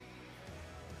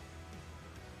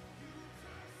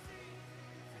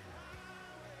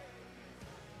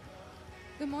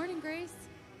Good morning, Grace.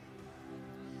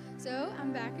 So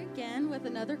I'm back again with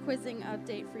another quizzing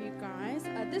update for you guys.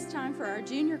 This time for our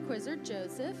junior quizzer,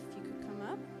 Joseph, if you could come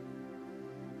up.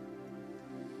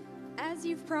 As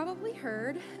you've probably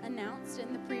heard announced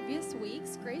in the previous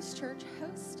weeks, Grace Church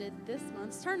hosted this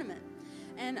month's tournament.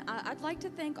 And I'd like to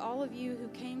thank all of you who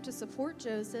came to support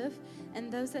Joseph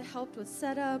and those that helped with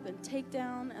setup and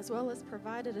takedown, as well as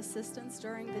provided assistance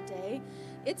during the day.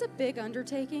 It's a big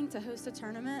undertaking to host a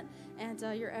tournament, and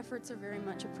your efforts are very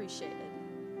much appreciated.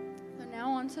 So now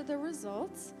on to the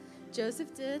results.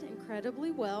 Joseph did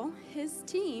incredibly well. His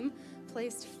team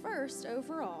placed first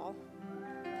overall.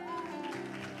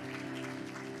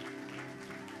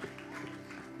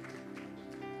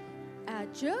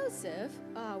 Joseph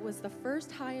was the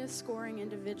first highest scoring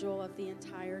individual of the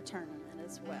entire tournament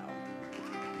as well.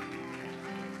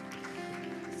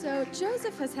 So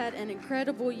Joseph has had an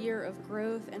incredible year of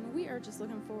growth, and we are just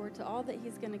looking forward to all that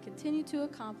he's going to continue to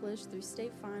accomplish through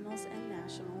state finals and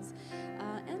nationals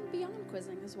and beyond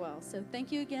quizzing as well. So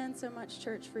thank you again so much,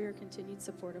 church, for your continued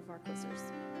support of our quizzers.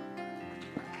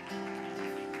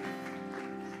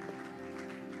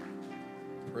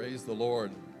 Praise the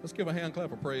Lord. Let's give a hand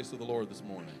clap of praise to the Lord this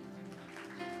morning.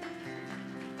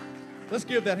 Let's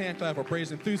give that hand clap of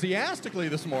praise enthusiastically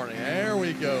this morning. There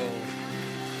we go.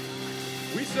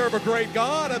 We serve a great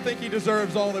God. I think He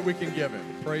deserves all that we can give Him.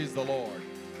 Praise the Lord.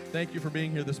 Thank you for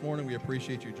being here this morning. We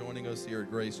appreciate you joining us here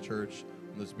at Grace Church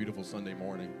on this beautiful Sunday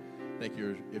morning. Thank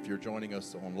you if you're joining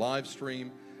us on live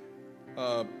stream.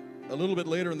 A little bit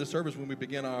later in the service when we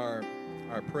begin our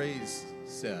praise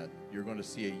set, you're going to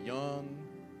see a young,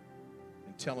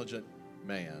 intelligent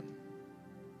man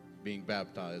being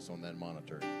baptized on that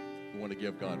monitor. We want to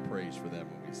give God praise for that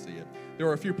when we see it. There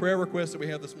are a few prayer requests that we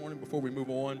have this morning before we move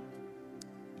on.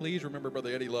 Please remember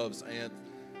Brother Eddie Love's aunt,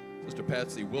 Sister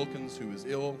Patsy Wilkins, who is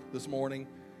ill this morning.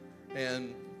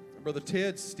 And Brother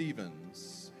Ted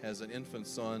Stevens has an infant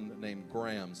son named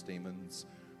Graham Stevens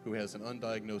who has an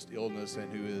undiagnosed illness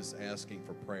and who is asking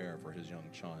for prayer for his young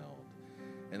child.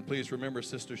 And please remember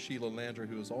Sister Sheila Landry,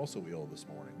 who is also ill this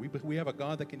morning. We have a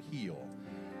God that can heal,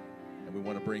 and we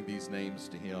want to bring these names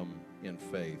to Him in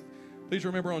faith. Please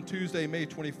remember on Tuesday, May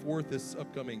 24th, this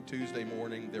upcoming Tuesday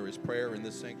morning, there is prayer in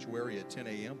this sanctuary at 10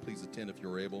 a.m. Please attend if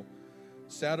you're able.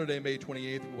 Saturday, May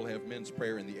 28th, we will have men's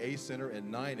prayer in the A Center at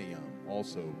 9 a.m.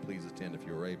 Also, please attend if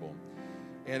you're able.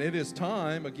 And it is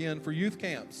time, again, for youth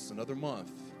camps, another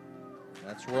month.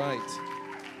 That's right.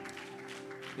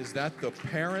 Is that the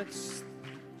parents?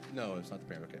 No, it's not the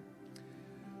parent. Okay.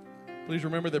 Please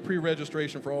remember that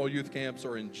pre-registration for all youth camps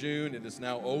are in June. It is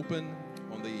now open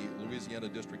on the Louisiana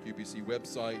District UPC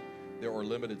website. There are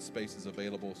limited spaces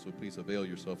available, so please avail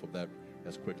yourself of that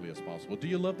as quickly as possible. Do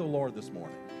you love the Lord this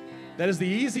morning? That is the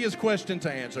easiest question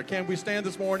to answer. Can we stand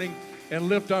this morning and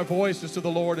lift our voices to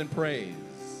the Lord in praise?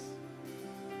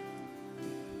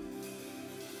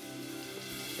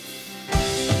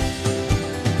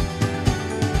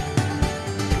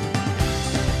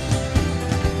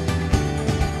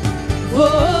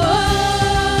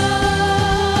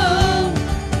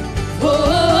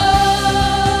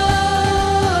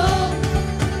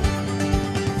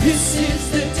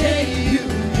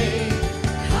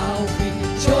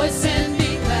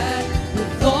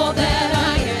 All that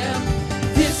I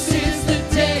am, this is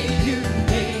the day you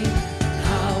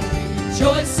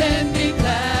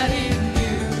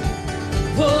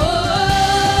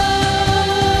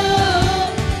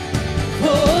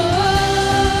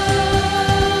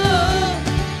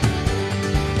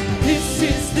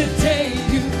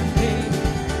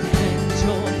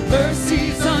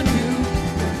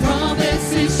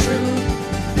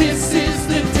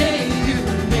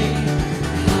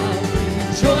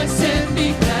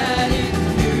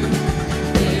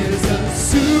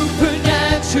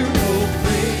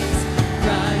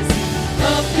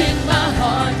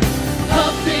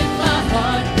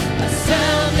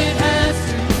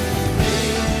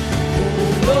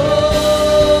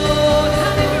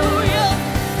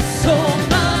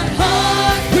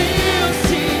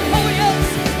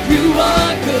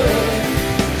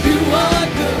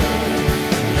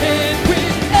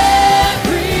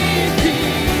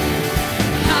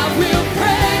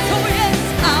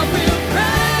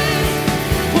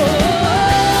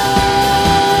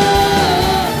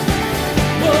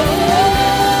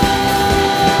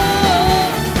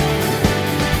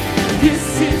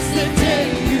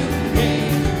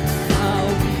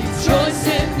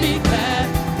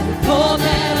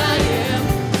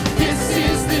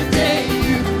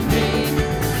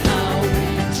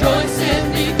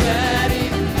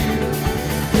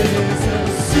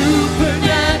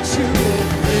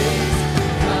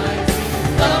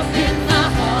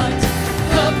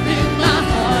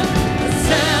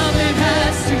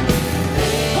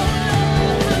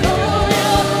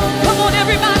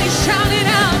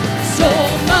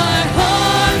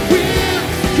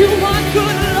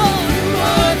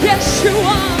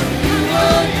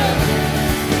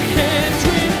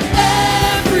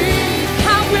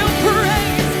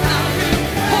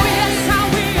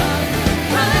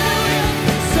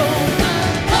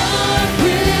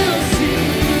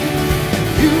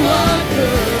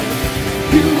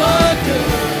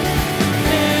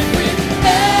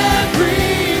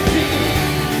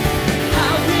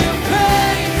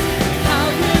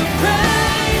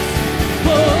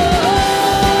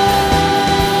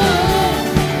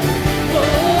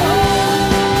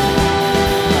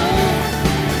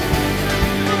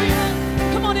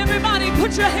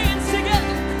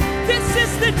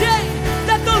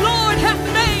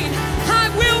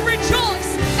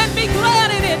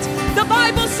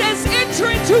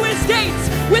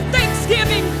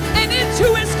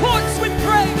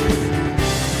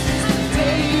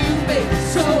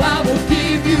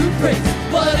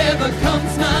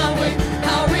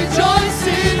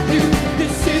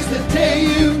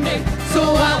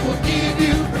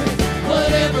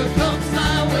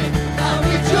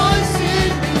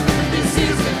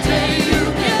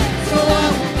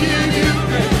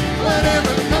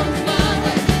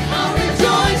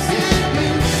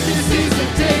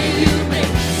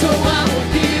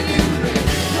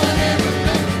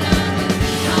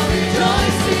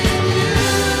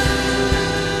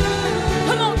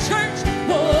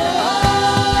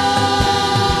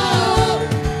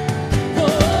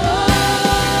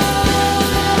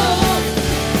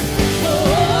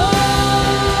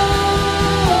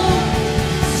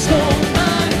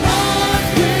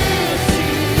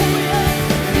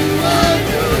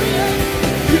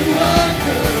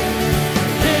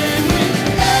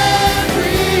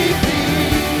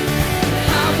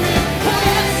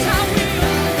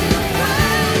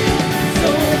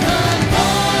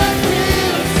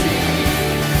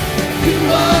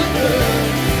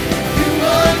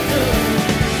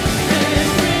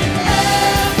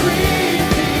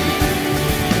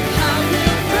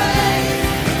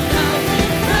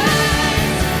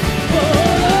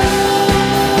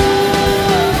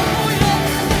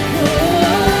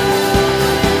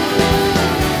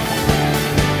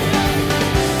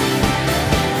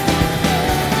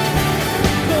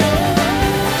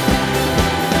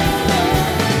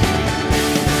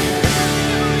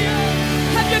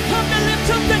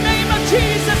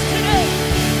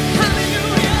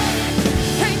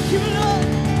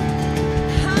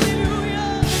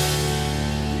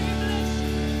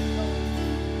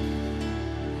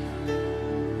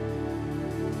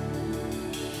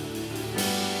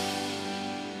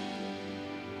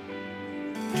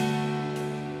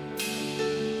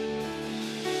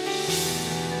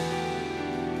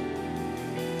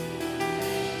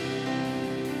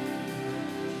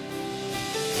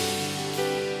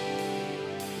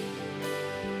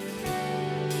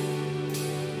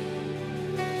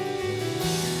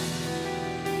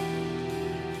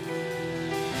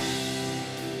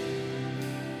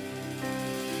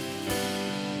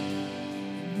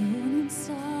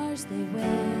tears they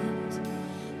wept.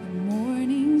 The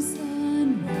morning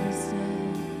sun was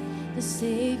dead. The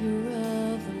Savior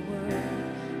of the world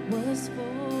was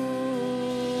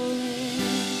fallen.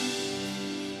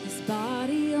 His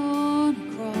body on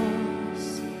a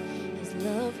cross, His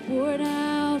love poured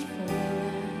out for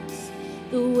us,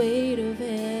 the weight of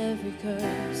every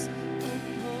curse upon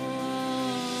Him.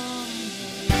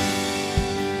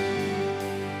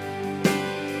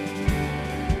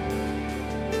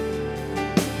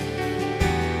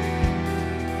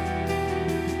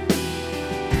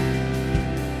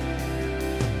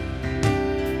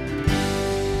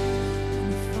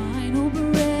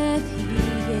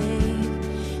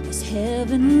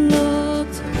 Heaven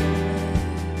looked away,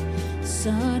 the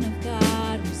Son of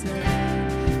God was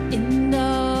laid in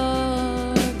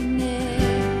darkness,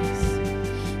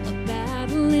 a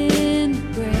battle in the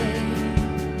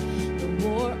grave, the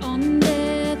war on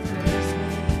death was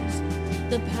waged,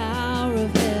 the power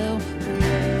of hell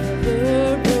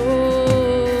forever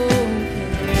broken.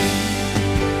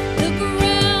 The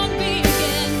ground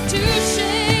began to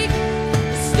shake,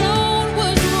 the stone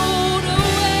was rolled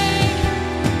away.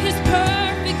 His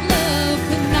perfect love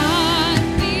could not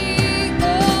be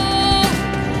overcome.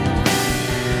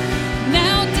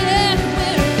 Now death,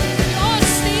 where is your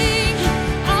sting?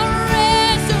 Our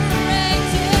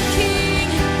resurrected King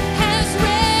has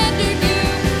rendered you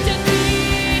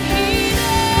defeated.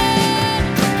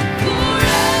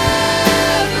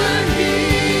 Forever He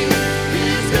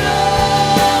is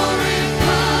glorified.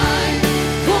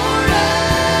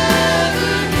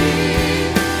 Forever He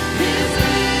is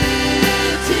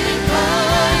lifted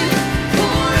high.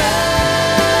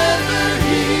 Forever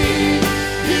He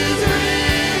is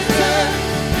risen.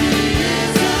 He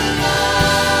is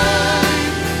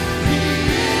alive. He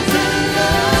is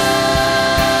alive.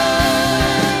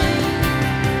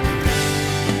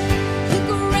 The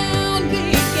ground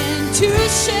began to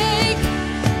shake.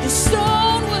 The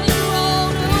stone was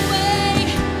rolled away.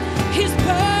 His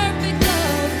perfect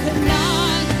love could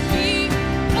not be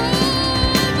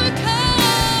overcome.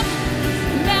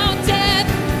 Now death,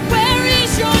 where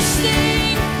is your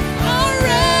sting? Our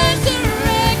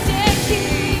resurrected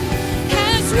King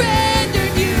has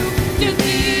rendered you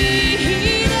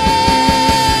defeated.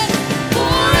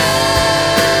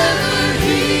 Forever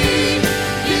He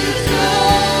is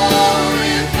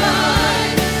glorified.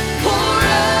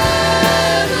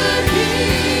 Forever He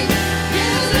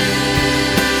is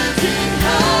lifted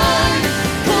high.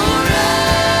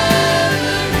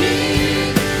 Forever He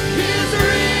is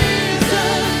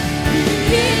risen. He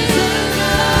is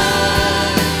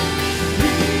alive.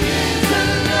 He is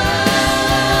alive.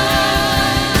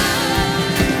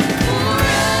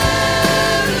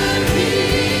 Forever He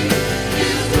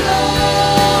is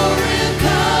glorified.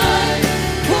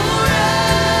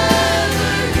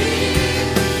 Forever He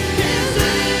is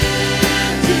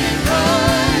lifted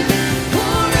high.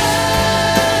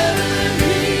 Forever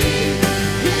He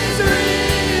is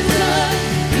risen.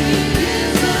 He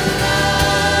is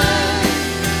alive.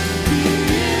 He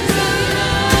is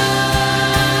alive.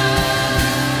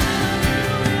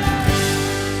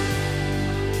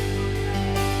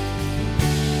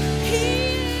 He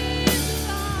is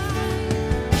alive.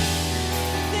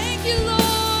 Thank you,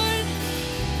 Lord.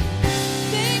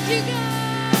 Thank you,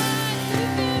 God.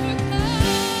 You've overcome.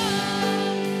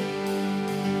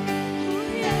 Oh,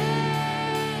 yes.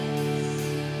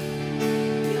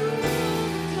 You've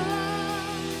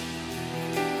overcome.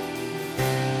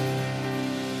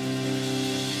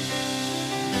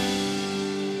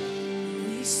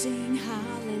 We sing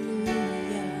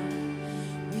hallelujah.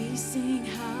 We sing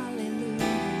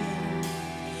hallelujah.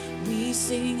 We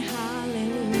sing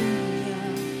hallelujah.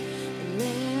 The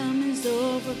Lamb is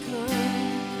overcome.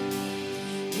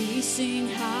 We sing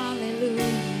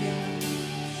hallelujah.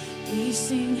 We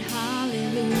sing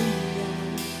hallelujah.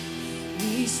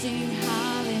 We sing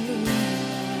hallelujah.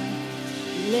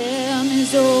 The Lamb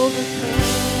is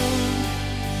overcome.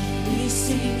 We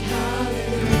sing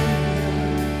hallelujah.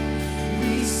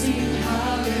 We sing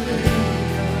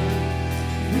hallelujah.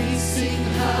 We sing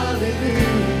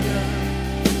hallelujah.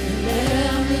 The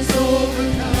Lamb is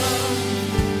overcome.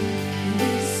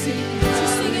 We sing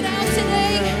hallelujah. Sing it out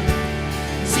today.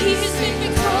 He has been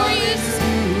victorious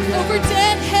over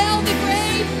death, hell, the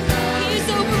grave. He has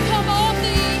overcome all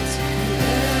things.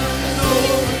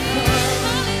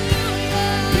 Hallelujah.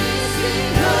 We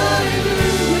sing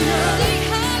hallelujah.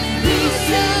 We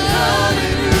sing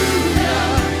hallelujah.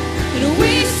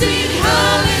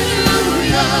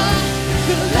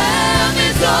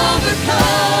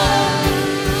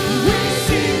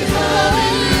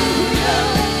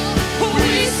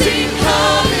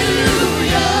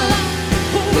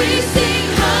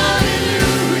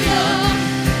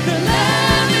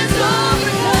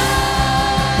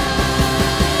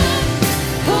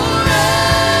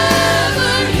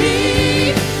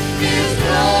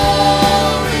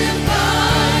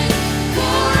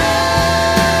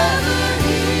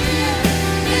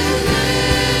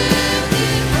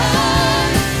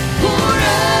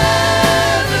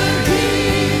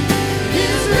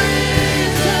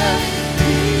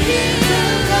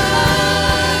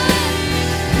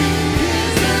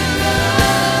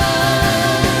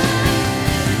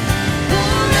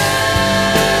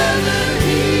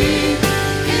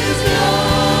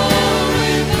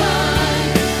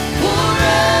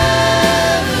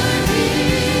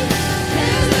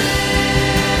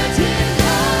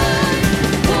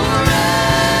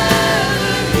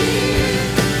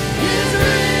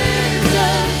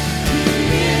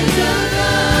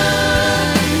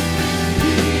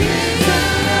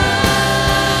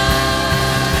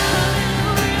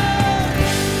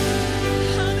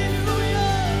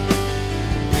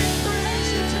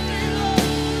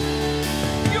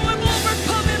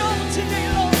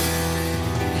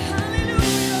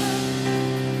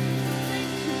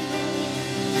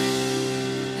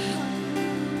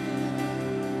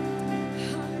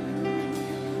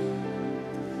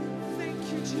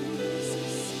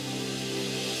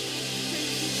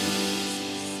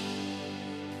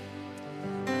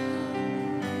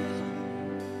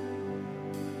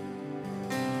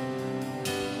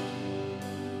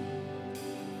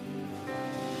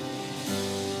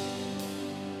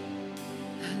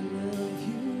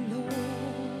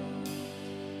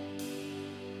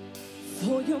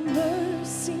 For your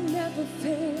mercy never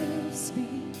fails me.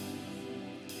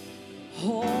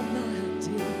 All my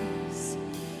days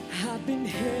I've been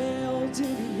held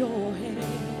in your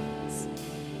hands.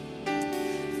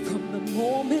 From the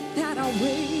moment that I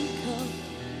wake up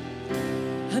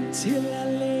until I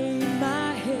lay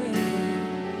my head,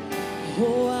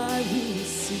 oh, I will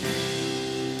sing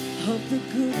of the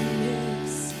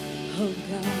goodness of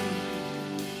God.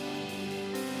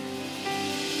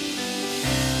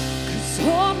 'Cause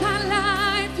all my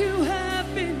life you have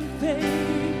been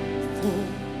faithful.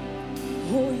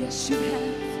 Oh, yes, you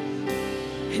have.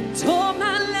 And all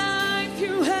my life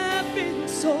you have been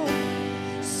so,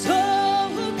 so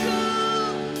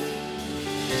good.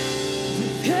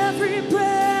 With every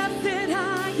breath that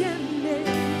I am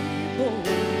able,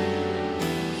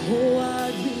 oh, I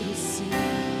will sing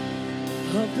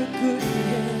of the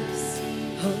goodness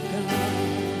of God.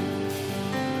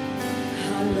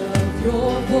 I love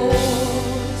your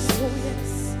voice, oh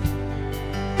yes.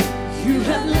 You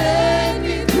have led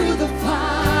me through the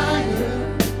fire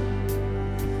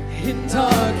in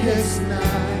darkest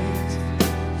night.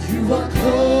 You are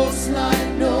close like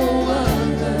no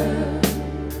other.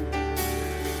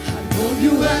 I know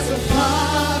you as a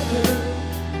father.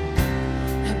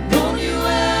 I know you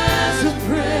as a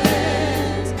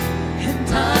friend. And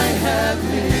I have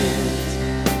lived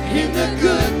in the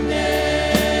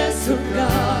goodness of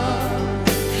God.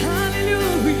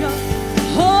 Hallelujah.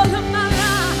 All of my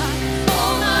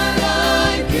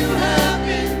life you have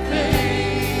been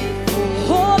faithful.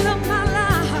 All of my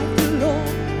life,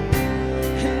 Lord.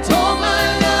 And all my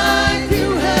life you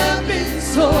have been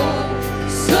so,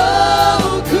 so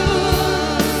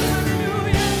good.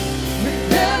 Hallelujah.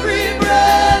 With every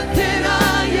breath that I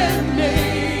am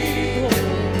able,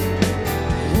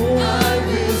 oh, I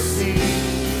will sing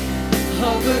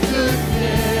of the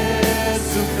goodness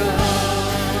of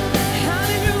God.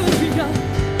 Hallelujah.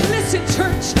 Listen,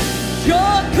 church,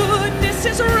 your goodness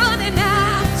is running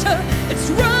after, it's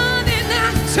running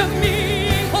after me.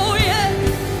 Oh, yeah.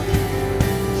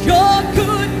 Your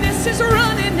goodness is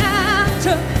running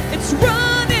after, it's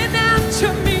running after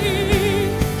me.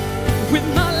 With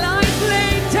my life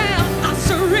laid down, I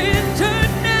surrender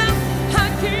now. I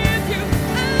give you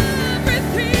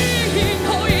everything.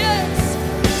 Oh, yes.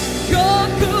 Your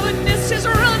goodness is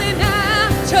running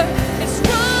after, it's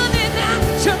running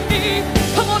after me.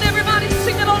 Come on, everybody,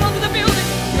 sing it all over the building.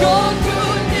 Your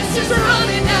goodness is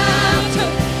running after,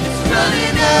 it's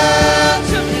running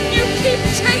after me. You keep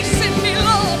chasing me,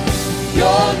 Lord.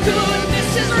 Your goodness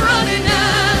is running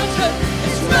after,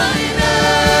 it's running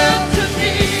after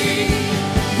me.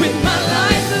 With my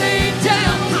life laid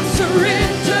down, I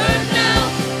surrender now.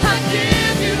 I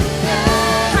give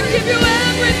you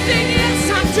everything, yes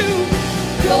I do.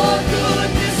 Your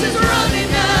goodness is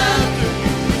running after,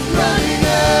 running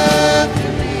after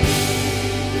me.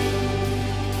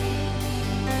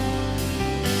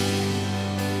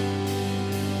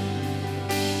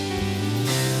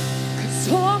 'Cause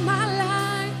all my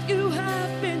life you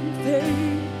have been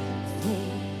faithful.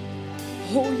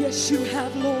 Oh, yes, you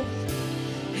have, Lord.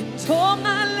 And all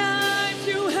my life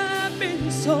you have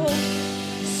been so,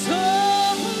 so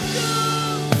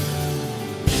good.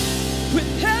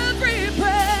 With every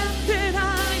breath that I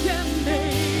am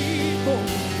able,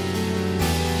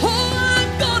 oh,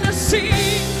 I'm gonna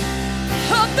sing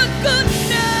of the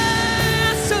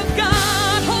goodness of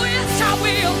God. Oh, yes, I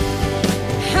will.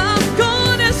 I'm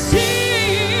gonna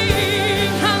sing,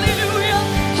 hallelujah,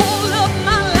 all of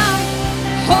my life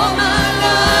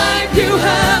you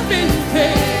have been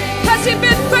faithful. Has he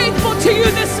been faithful to you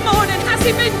this morning? Has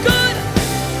he been good?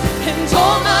 And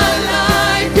all my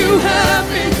life you have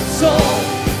been so,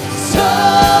 so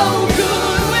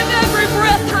good. With every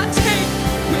breath I take,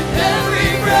 with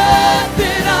every breath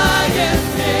that I am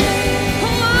made,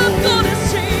 oh, I'm gonna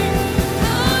sing, I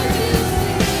will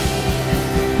sing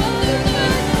of the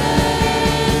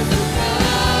goodness of God.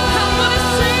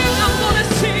 I'm gonna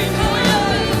sing, oh, yeah.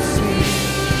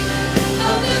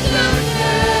 Of the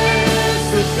goodness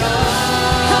of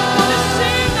God.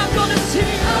 I'm gonna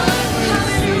sing,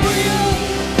 hallelujah,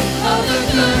 of the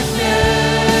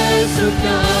goodness of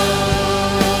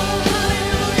God.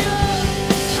 Hallelujah,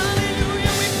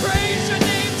 hallelujah, we praise your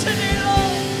name today,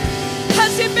 Lord.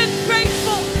 Has he been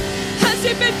faithful? Has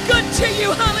he been good to you?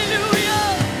 Hallelujah.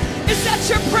 Is that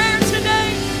your prayer today?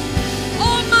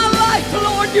 All my life,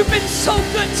 Lord, you've been so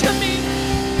good to me.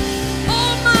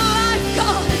 All my life,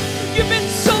 God, you've been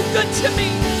so good to me.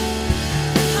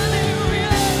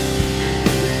 Hallelujah.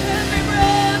 Every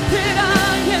breath that I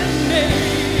am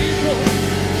able,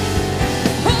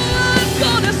 oh, I'm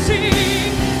gonna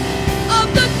sing of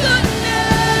the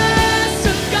goodness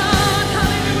of God.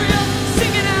 Hallelujah.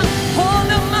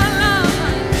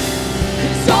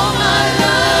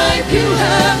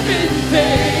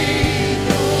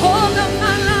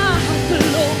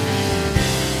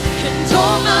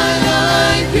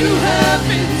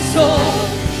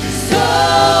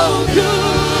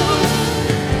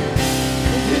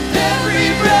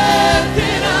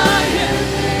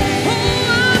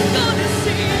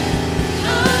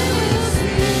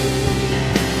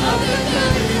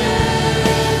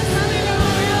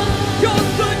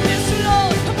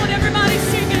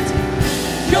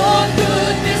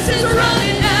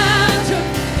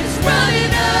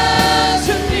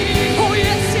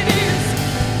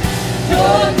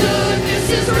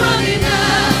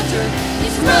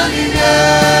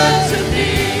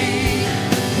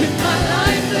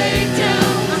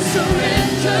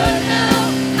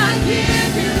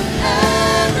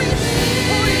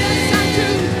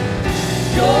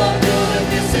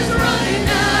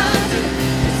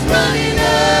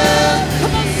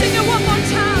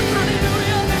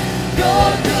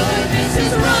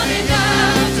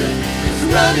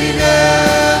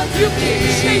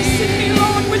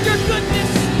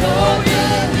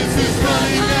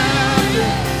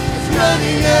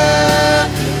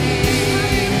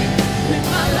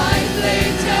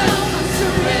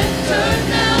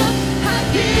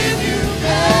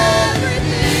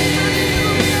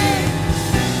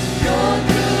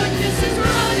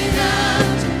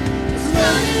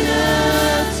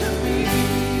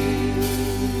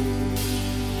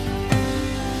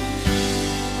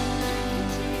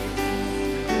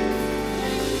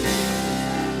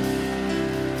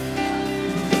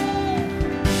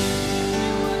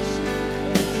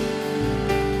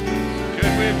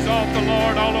 exalt the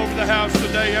Lord all over the house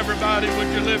today? Everybody, would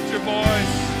you lift your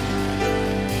voice?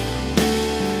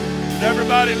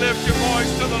 Everybody lift your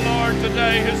voice to the Lord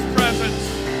today. His presence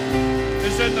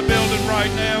is in the building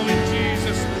right now in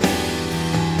Jesus' name.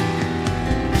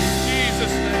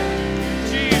 Jesus'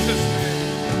 name. Jesus' name.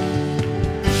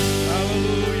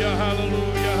 Hallelujah,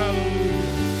 hallelujah, hallelujah.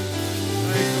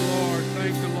 Thank the Lord,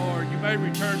 thank the Lord. You may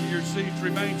return to your seats.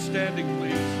 Remain standing,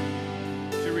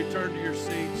 please. As you return to your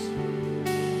seats.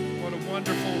 What a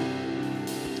wonderful,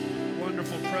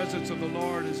 wonderful presence of the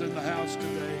Lord is in the house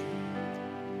today.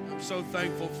 I'm so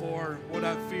thankful for what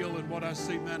I feel and what I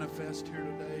see manifest here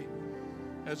today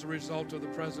as a result of the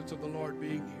presence of the Lord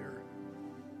being here.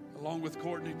 Along with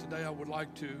Courtney today, I would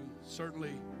like to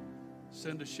certainly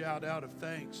send a shout out of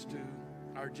thanks to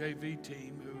our JV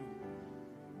team,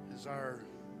 who is our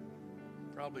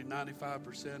probably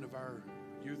 95% of our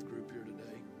youth group here today,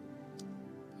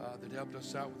 that helped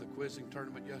us out with the quizzing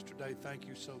tournament yesterday. Thank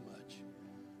you so much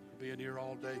for being here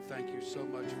all day. Thank you so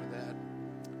much for that.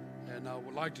 And I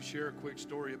would like to share a quick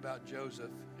story about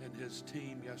Joseph and his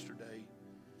team yesterday.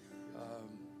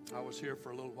 I was here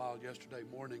for a little while yesterday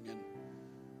morning, and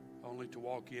only to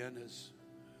walk in as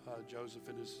Joseph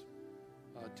and his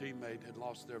teammate had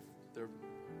lost their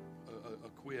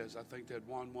quiz. I think they had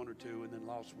won one or two and then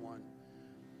lost one.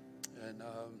 And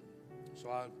so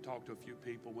I talked to a few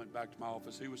people, went back to my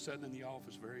office. He was sitting in the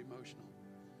office very emotional.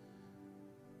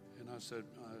 And I said,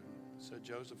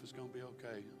 Joseph, it's going to be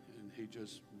okay. And he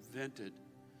just vented.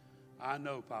 I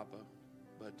know, Papa,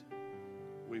 but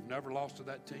we've never lost to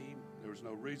that team. There was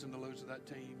no reason to lose to that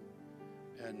team.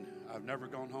 And I've never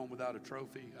gone home without a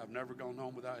trophy. I've never gone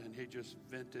home without, and he just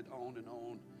vented on and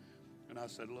on. And I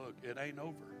said, look, it ain't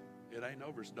over. It ain't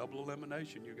over. It's double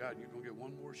elimination you got. You're going to get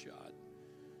one more shot.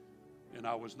 And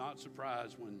I was not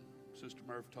surprised when Sister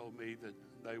Murph told me that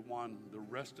they won the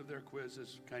rest of their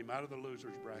quizzes, came out of the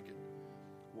losers bracket,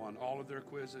 won all of their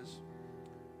quizzes,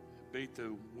 beat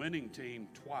the winning team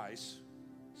twice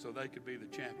so they could be the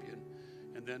champion,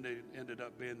 and then they ended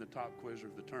up being the top quizzer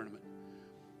of the tournament.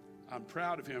 I'm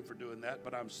proud of him for doing that,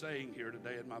 but I'm saying here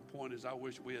today, and my point is I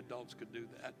wish we adults could do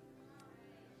that.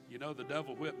 You know, the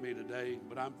devil whipped me today,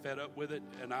 but I'm fed up with it,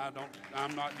 and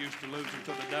I'm not used to losing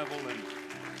to the devil, and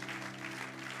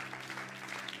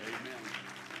amen.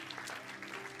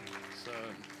 It's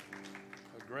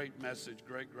a great message,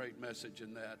 great message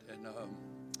in that. And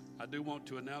I do want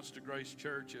to announce to Grace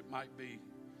Church,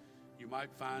 you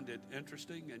might find it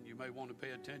interesting, and you may want to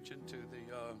pay attention to the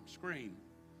screen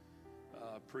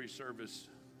pre-service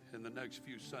in the next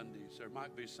few Sundays. There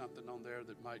might be something on there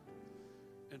that might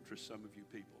interest some of you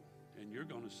people. And you're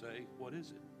going to say, what is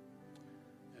it?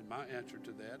 And my answer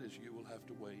to that is you will have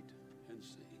to wait and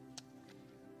see.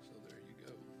 So there you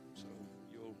go. So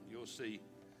you'll see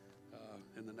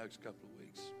in the next couple of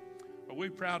weeks. Are we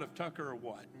proud of Tucker or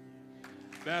what?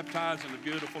 Baptized in the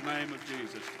beautiful name of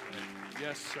Jesus.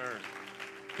 Yes, sir.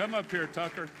 Come up here,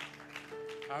 Tucker.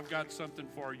 I've got something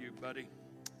for you, buddy.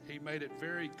 He made it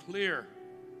very clear.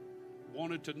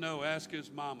 Wanted to know, ask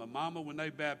his mama. Mama, when they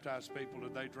baptize people, do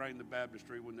they drain the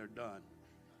baptistry when they're done?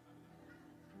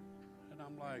 And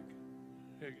I'm like,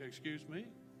 hey, excuse me?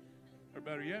 Or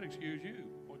better yet, excuse you.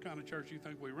 What kind of church do you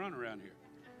think we run around here?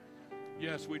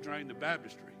 Yes, we drain the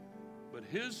baptistry. But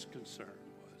his concern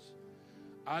was,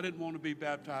 I didn't want to be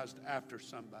baptized after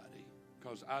somebody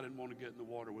because I didn't want to get in the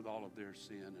water with all of their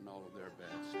sin and all of their bad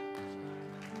stuff.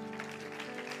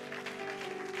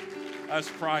 That's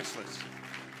priceless.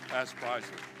 That's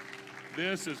priceless.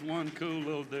 This is one cool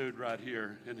little dude right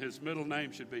here, and his middle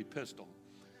name should be Pistol,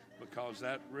 because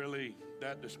that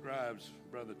describes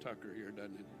Brother Tucker here,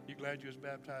 doesn't it? You glad you was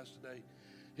baptized today?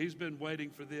 He's been waiting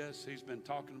for this. He's been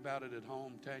talking about it at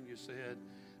home, Tanya said,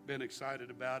 been excited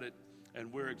about it,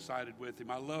 and we're excited with him.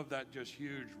 I love that just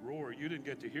huge roar. You didn't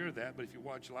get to hear that, but if you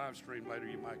watch live stream later,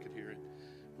 you might could hear it.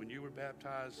 When you were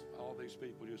baptized, all these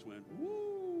people just went,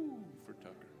 woo, for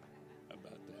Tucker. How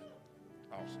about that?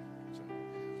 Awesome. So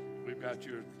we've got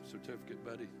your certificate,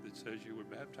 buddy, that says you were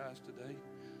baptized today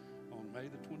on May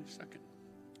the 22nd.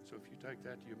 So if you take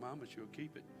that to your mama, she'll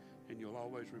keep it, and you'll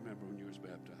always remember when you was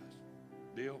baptized.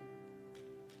 Deal?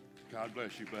 God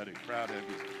bless you, buddy. Proud of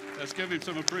you. Let's give him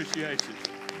some appreciation.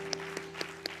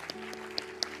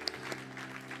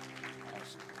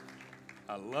 Awesome.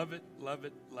 I love it, love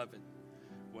it, love it.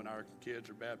 When our kids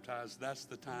are baptized, that's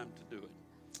the time to do it.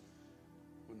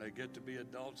 When they get to be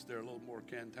adults, they're a little more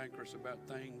cantankerous about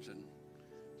things, and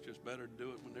it's just better to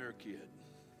do it when they're a kid.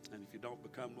 And if you don't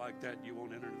become like that, you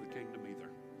won't enter into the kingdom either.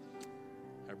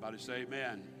 Everybody say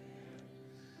amen.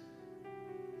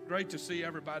 Great to see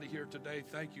everybody here today.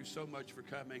 Thank you so much for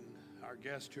coming. Our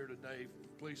guest here today,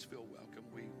 please feel welcome.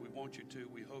 We want you to.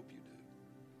 We hope you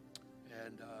do.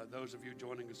 And those of you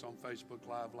joining us on Facebook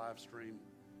live stream,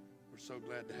 we're so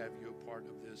glad to have you a part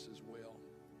of this as well.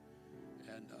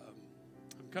 And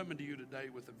I'm coming to you today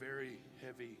with a very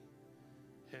heavy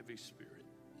spirit.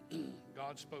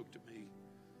 God spoke to me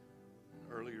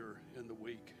earlier in the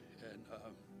week, and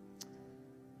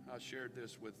I shared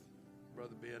this with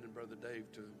Brother Ben and Brother Dave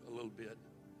a little bit.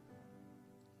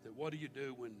 That what do you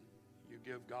do when you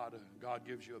give God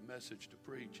gives you a message to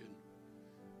preach and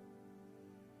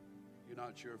you're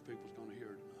not sure if people's going to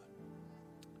hear it or not?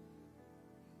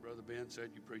 Brother Ben said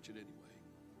you preach it anyway.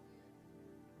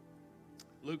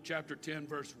 Luke chapter 10,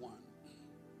 verse 1.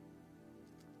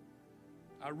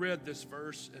 I read this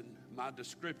verse, and my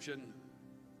description,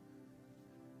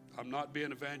 I'm not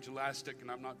being evangelistic, and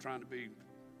I'm not trying to be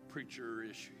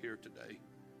preacher-ish here today.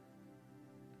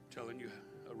 I'm telling you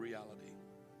a reality.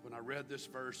 When I read this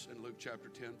verse in Luke chapter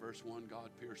 10, verse 1,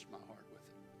 God pierced my heart with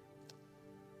it.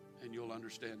 And you'll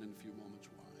understand in a few moments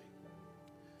why.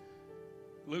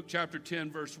 Luke chapter 10,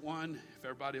 verse 1, if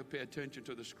everybody will pay attention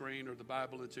to the screen or the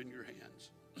Bible that's in your hands.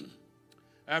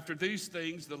 After these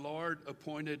things, the Lord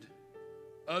appointed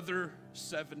other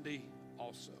 70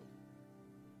 also.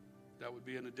 That would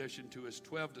be in addition to his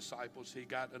 12 disciples. He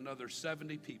got another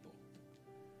 70 people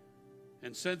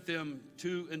and sent them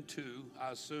 2 and 2. I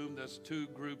assume that's 2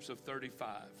 groups of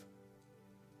 35.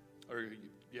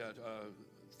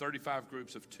 35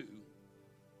 groups of 2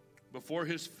 before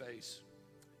his face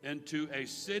into a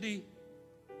city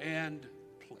and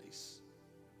place.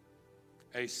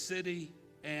 A city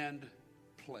and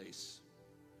place.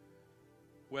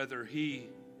 Whether he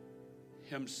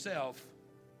himself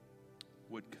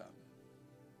would come.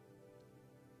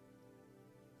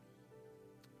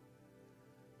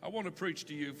 I want to preach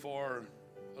to you for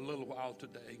a little while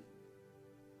today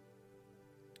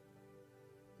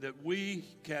that we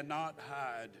cannot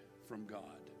hide from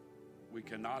God. We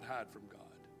cannot hide from God.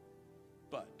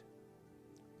 But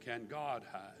can God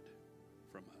hide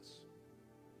from us?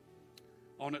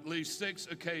 On at least 6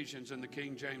 occasions in the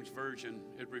King James Version,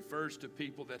 it refers to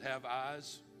people that have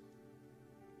eyes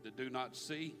that do not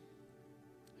see,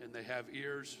 and they have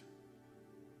ears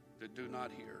that do not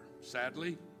hear.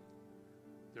 Sadly,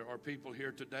 there are people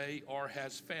here today or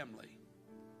has family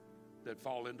that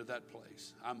fall into that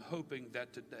place. I'm hoping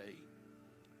that today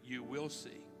you will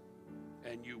see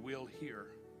and you will hear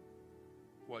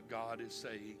what God is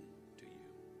saying to you.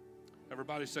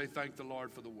 Everybody say, thank the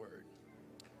Lord for the word.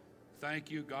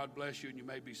 Thank you. God bless you, and you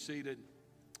may be seated.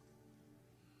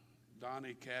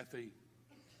 Donnie, Kathy,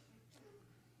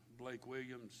 Blake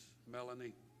Williams,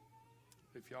 Melanie,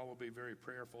 if y'all will be very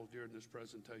prayerful during this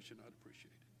presentation, I'd appreciate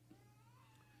it.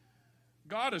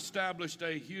 God established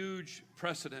a huge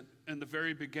precedent in the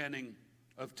very beginning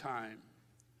of time.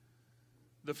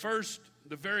 The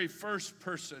very first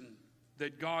person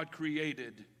that God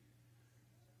created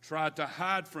tried to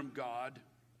hide from God,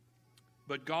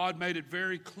 but God made it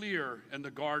very clear in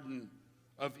the Garden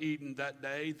of Eden that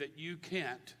day that you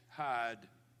can't hide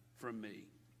from me.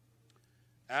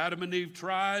 Adam and Eve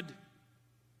tried,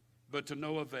 but to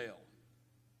no avail.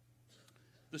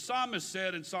 The psalmist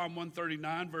said in Psalm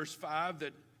 139, verse 5,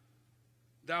 that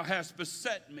thou hast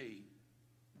beset me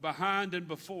behind and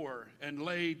before, and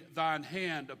laid thine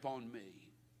hand upon me.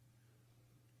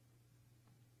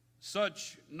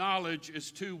 Such knowledge is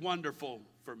too wonderful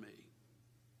for me.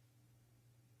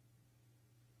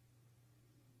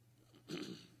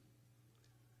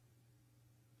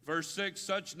 Verse 6,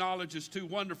 such knowledge is too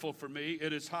wonderful for me.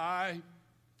 It is high,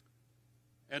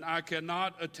 and I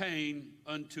cannot attain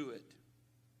unto it.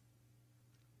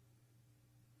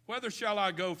 Whither shall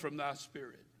I go from thy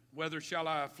spirit? Whither shall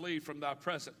I flee from thy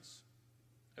presence?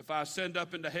 If I ascend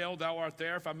up into hell, thou art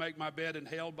there. If I make my bed in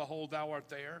hell, behold, thou art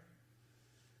there.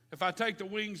 If I take the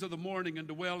wings of the morning and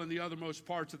dwell in the uttermost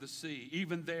parts of the sea,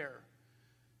 even there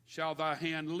shall thy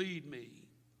hand lead me,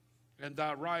 and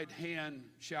thy right hand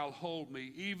shall hold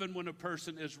me, even when a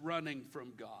person is running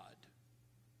from God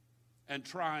and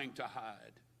trying to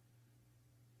hide.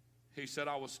 He said,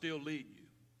 I will still lead you,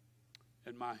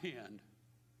 and my hand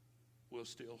will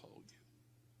still hold you.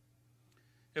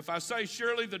 If I say,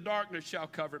 surely the darkness shall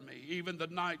cover me, even the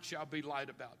night shall be light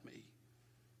about me.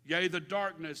 Yea, the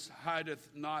darkness hideth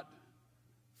not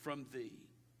from thee,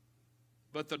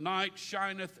 but the night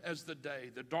shineth as the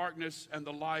day. The darkness and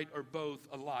the light are both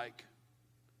alike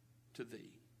to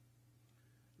thee.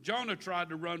 Jonah tried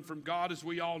to run from God, as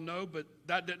we all know, but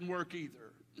that didn't work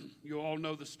either. You all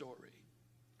know the story.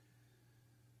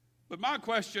 But my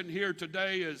question here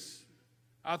today is,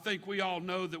 I think we all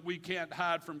know that we can't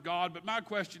hide from God, but my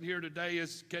question here today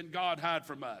is, can God hide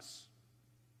from us?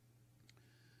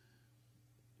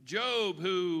 Job,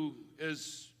 who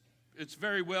it's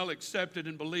very well accepted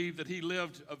and believed that he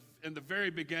lived in the very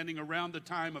beginning around the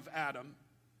time of Adam.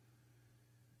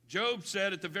 Job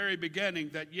said at the very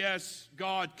beginning that yes,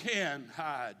 God can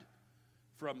hide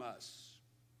from us.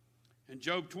 In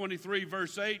Job 23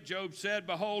 verse 8, Job said,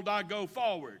 "Behold, I go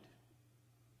forward,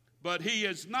 but he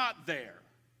is not there,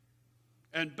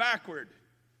 and backward,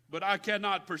 but I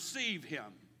cannot perceive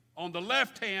him. On the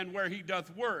left hand where he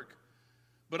doth work,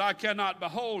 but I cannot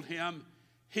behold him.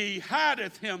 He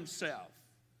hideth himself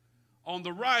on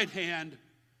the right hand,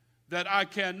 that I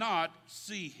cannot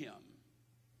see him."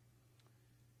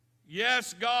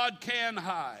 Yes, God can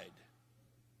hide.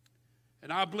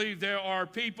 And I believe there are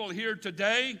people here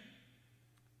today,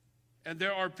 and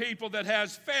there are people that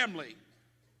has family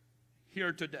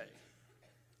here today.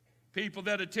 People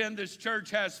that attend this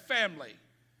church has family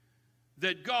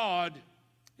that God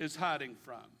is hiding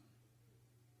from.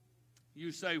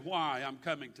 You say, why? I'm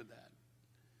coming to that.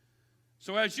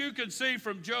 So as you can see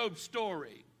from Job's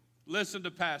story, listen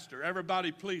to Pastor.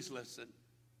 Everybody please listen.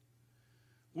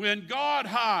 When God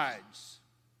hides,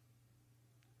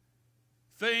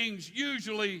 things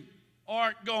usually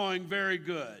aren't going very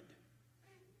good.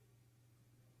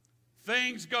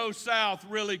 Things go south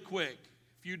really quick.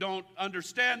 If you don't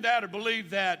understand that or believe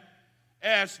that,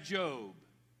 ask Job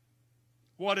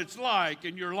what it's like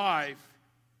in your life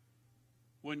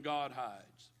when God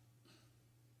hides.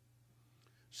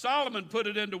 Solomon put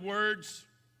it into words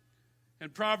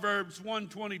in Proverbs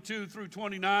 1:22 through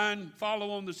 29.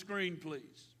 Follow on the screen,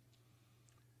 please.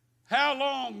 "How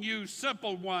long, you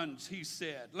simple ones," he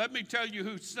said. Let me tell you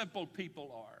who simple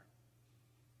people are.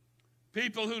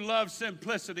 People who love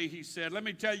simplicity, he said. Let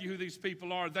me tell you who these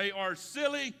people are. They are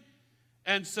silly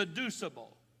and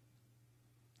seducible.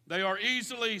 They are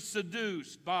easily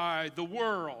seduced by the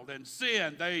world and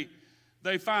sin.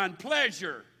 They find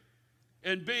pleasure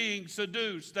in being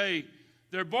seduced.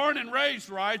 They're born and raised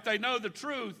right. They know the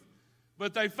truth,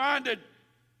 but they find it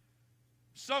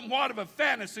somewhat of a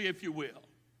fantasy, if you will.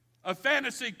 A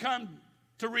fantasy come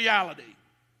to reality.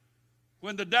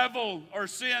 When the devil or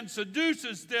sin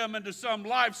seduces them into some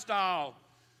lifestyle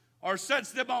or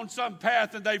sets them on some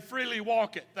path and they freely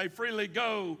walk it. They freely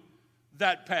go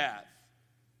that path.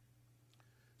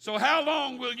 So how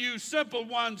long will you simple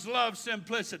ones love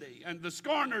simplicity? And the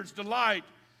scorners delight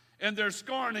in their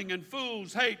scorning, and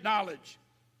fools hate knowledge.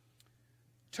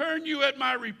 Turn you at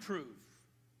my reproof.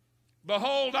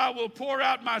 Behold, I will pour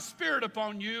out my spirit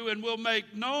upon you and will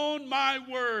make known my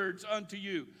words unto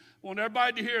you. I want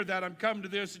everybody to hear that. I'm coming to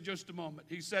this in just a moment.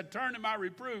 He said, turn at my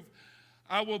reproof.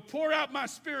 I will pour out my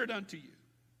spirit unto you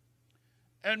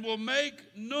and will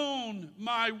make known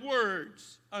my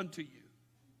words unto you.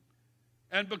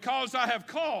 And because I have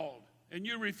called and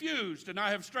you refused, and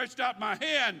I have stretched out my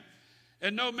hand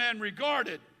and no man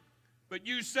regarded, but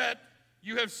you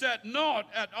have set naught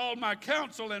at all my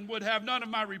counsel and would have none of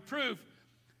my reproof,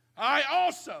 I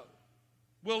also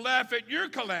will laugh at your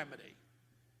calamity,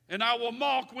 and I will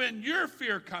mock when your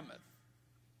fear cometh.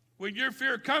 When your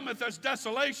fear cometh as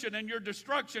desolation, and your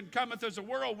destruction cometh as a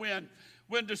whirlwind,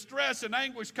 when distress and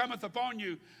anguish cometh upon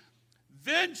you,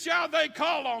 then shall they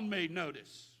call on me,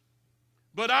 notice,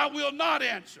 but I will not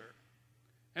answer.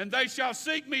 And they shall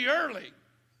seek me early,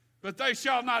 but they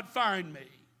shall not find me.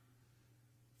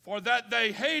 For that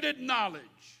they hated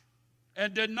knowledge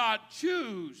and did not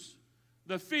choose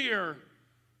the fear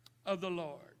of the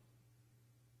Lord.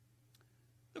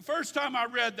 The first time I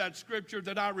read that scripture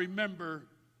that I remember,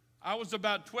 I was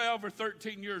about 12 or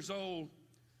 13 years old,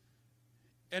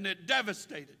 and it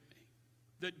devastated me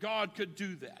that God could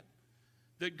do that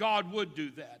God would do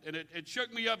that. And it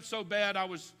shook me up so bad. I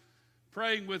was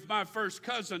praying with my first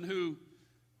cousin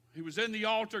he was in the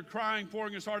altar crying,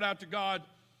 pouring his heart out to God,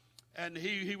 and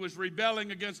he was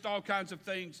rebelling against all kinds of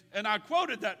things. And I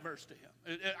quoted that verse to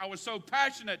him. I was so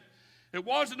passionate. It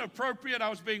wasn't appropriate. I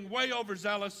was being way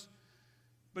overzealous.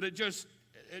 But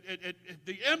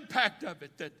the impact of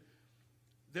it,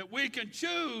 that we can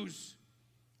choose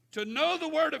to know the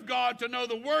Word of God, to know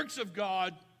the works of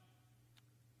God,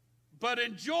 but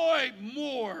enjoy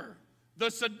more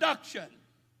the seduction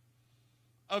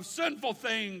of sinful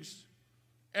things,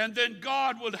 and then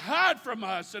God would hide from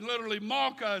us and literally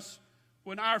mock us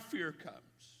when our fear comes.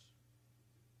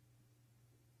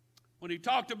 When he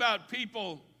talked about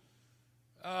people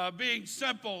being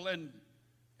simple and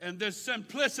this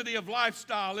simplicity of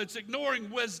lifestyle, it's ignoring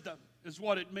wisdom is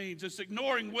what it means. It's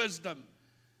ignoring wisdom.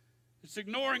 It's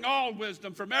ignoring all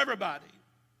wisdom from everybody.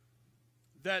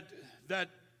 That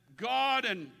God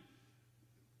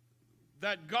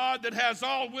that has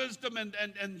all wisdom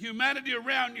and humanity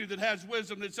around you that has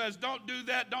wisdom that says, don't do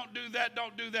that, don't do that,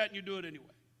 don't do that, and you do it anyway.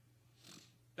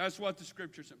 That's what the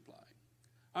scripture's implying.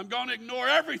 I'm going to ignore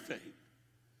everything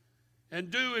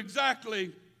and do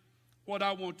exactly what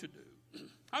I want to do.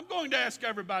 I'm going to ask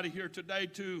everybody here today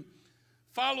to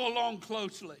follow along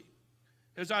closely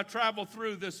as I travel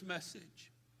through this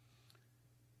message.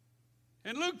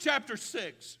 In Luke chapter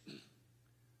 6,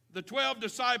 the 12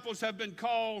 disciples have been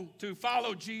called to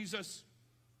follow Jesus.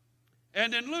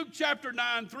 And in Luke chapter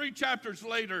 9, 3 chapters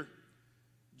later,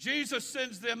 Jesus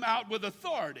sends them out with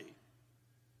authority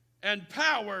and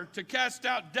power to cast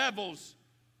out devils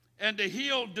and to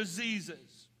heal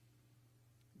diseases.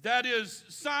 That is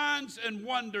signs and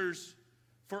wonders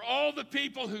for all the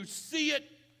people who see it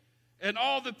and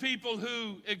all the people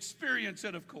who experience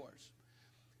it, of course.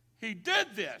 He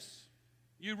did this.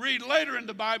 You read later in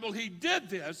the Bible, he did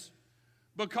this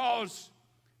because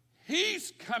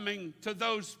he's coming to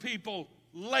those people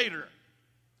later.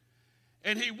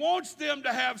 And he wants them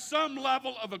to have some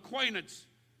level of acquaintance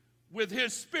with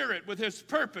his spirit, with his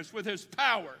purpose, with his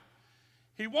power.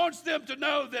 He wants them to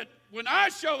know that when I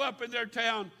show up in their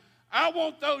town, I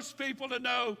want those people to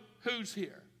know who's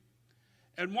here.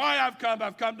 And why I've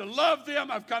come to love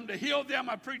them, I've come to heal them.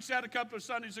 I preached that a couple of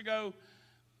Sundays ago.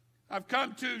 I've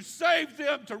come to save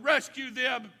them, to rescue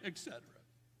them, etc.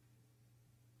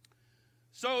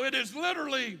 So it is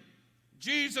literally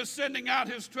Jesus sending out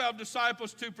his 12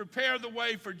 disciples to prepare the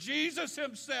way for Jesus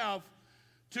himself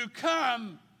to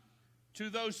come to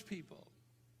those people.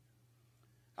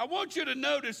 I want you to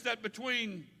notice that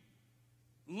between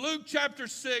Luke chapter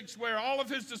 6, where all of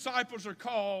his disciples are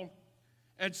called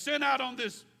and sent out on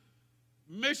this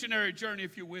missionary journey,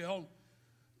 if you will,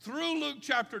 through Luke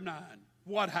chapter 9,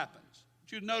 what happens? I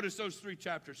want you to notice those 3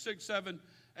 chapters, 6, 7,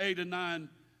 8, and 9,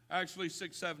 actually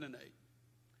 6, 7, and 8.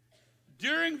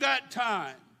 During that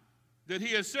time that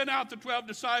he has sent out the 12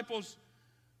 disciples,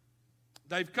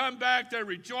 they've come back, they're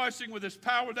rejoicing with this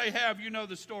power they have. You know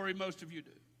the story, most of you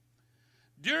do.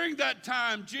 During that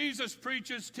time, Jesus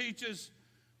preaches, teaches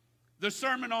the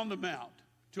Sermon on the Mount.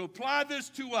 To apply this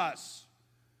to us,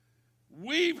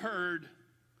 we've heard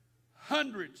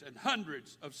hundreds and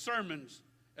hundreds of sermons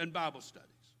and Bible studies.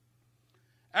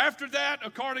 After that,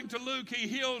 according to Luke, he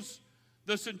heals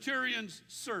the centurion's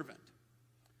servant.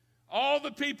 All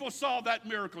the people saw that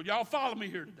miracle. Y'all follow me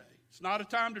here today. It's not a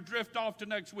time to drift off to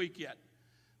next week yet.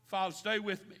 Stay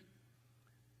with me.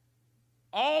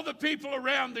 All the people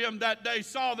around them that day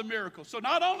saw the miracle. So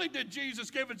not only did Jesus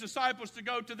give his disciples to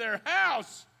go to their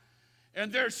house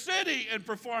and their city and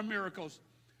perform miracles,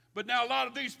 but now a lot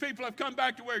of these people have come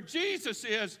back to where Jesus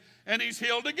is and he's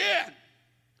healed again.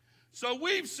 So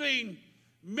we've seen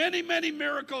many, many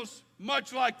miracles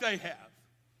much like they have.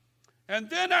 And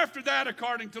then after that,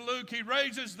 according to Luke, he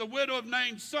raises the widow of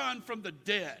Nain's son from the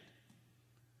dead.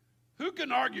 Who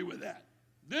can argue with that?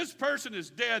 This person is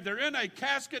dead. They're in a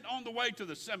casket on the way to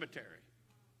the cemetery.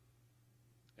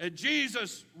 And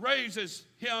Jesus raises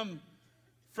him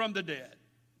from the dead.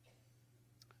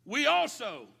 We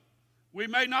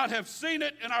may not have seen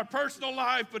it in our personal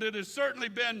life, but it has certainly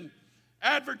been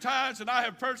advertised, and I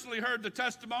have personally heard the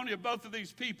testimony of both of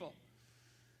these people.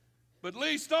 But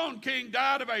Lee Stone King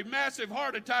died of a massive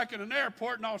heart attack in an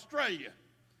airport in Australia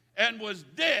and was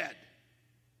dead.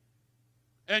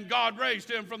 And God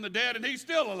raised him from the dead, and he's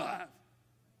still alive.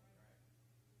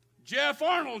 Jeff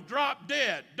Arnold dropped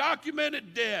dead,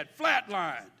 documented dead,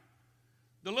 flatlined.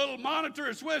 The little monitor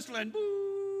is whistling,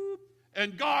 boop,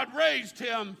 and God raised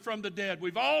him from the dead.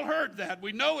 We've all heard that.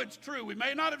 We know it's true. We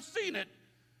may not have seen it,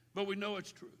 but we know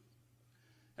it's true.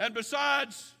 And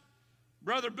besides,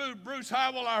 Brother Bruce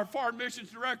Howell, our foreign missions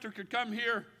director, could come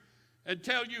here and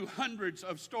tell you hundreds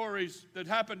of stories that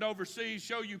happened overseas,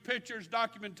 show you pictures,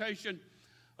 documentation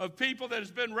of people that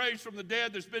has been raised from the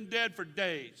dead that's been dead for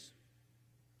days.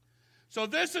 So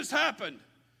this has happened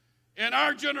in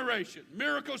our generation.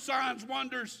 Miracles, signs,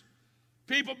 wonders,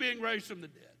 people being raised from the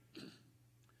dead.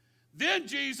 Then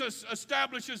Jesus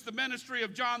establishes the ministry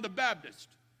of John the Baptist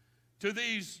to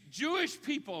these Jewish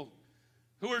people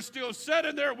who are still set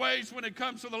in their ways when it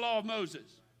comes to the law of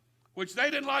Moses, which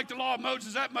they didn't like the law of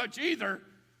Moses that much either,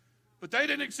 but they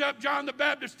didn't accept John the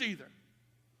Baptist either.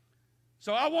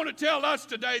 So I want to tell us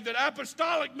today that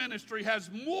apostolic ministry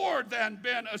has more than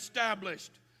been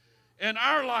established in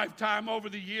our lifetime over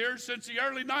the years, since the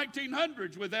early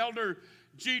 1900s with Elder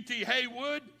G.T.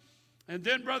 Haywood and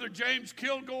then Brother James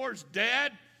Kilgore's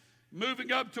dad,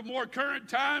 moving up to more current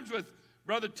times with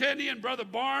Brother Tenney and Brother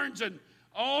Barnes, and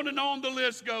on the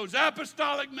list goes.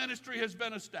 Apostolic ministry has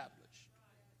been established.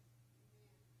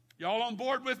 Y'all on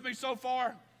board with me so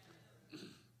far?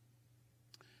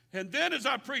 And then, as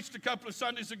I preached a couple of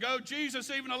Sundays ago, Jesus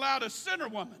even allowed a sinner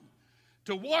woman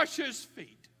to wash his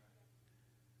feet.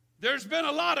 There's been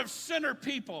a lot of sinner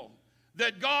people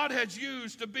that God has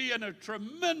used to be in a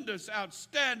tremendous,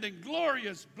 outstanding,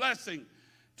 glorious blessing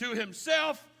to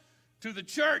himself, to the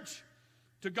church,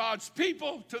 to God's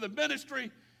people, to the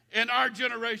ministry in our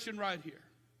generation right here.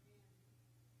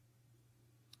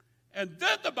 And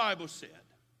then the Bible said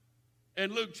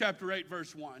in Luke chapter 8,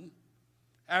 verse 1,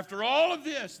 after all of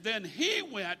this, then he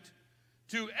went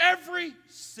to every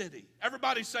city.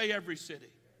 Everybody say every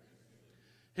city.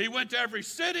 He went to every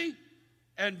city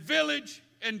and village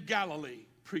in Galilee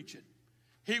preaching.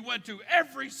 He went to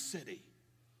every city,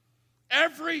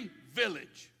 every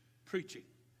village preaching.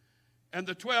 And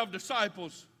the 12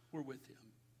 disciples were with him.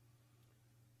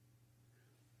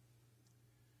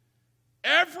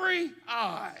 Every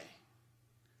eye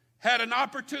had an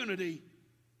opportunity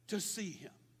to see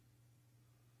him.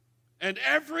 And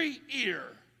every ear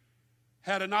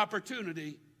had an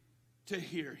opportunity to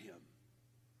hear him.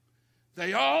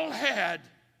 They all had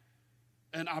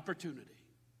an opportunity.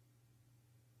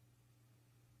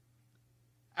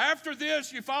 After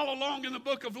this, you follow along in the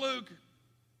book of Luke.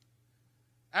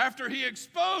 After he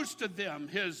exposed to them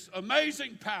his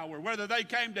amazing power, whether they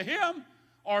came to him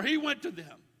or he went to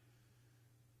them,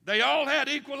 they all had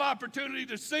equal opportunity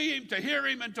to see him, to hear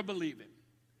him, and to believe him.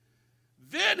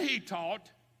 Then he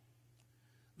taught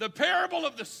the parable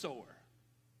of the sower,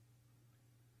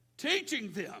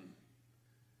 teaching them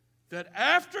that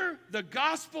after the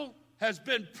gospel has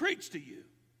been preached to you,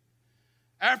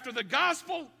 after the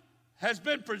gospel has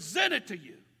been presented to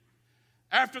you,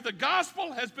 after the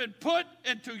gospel has been put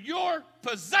into your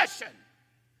possession,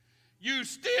 you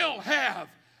still have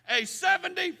a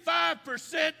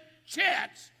 75%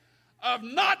 chance of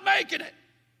not making it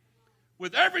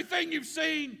with everything you've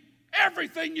seen,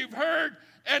 everything you've heard,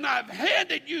 and I've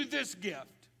handed you this gift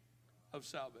of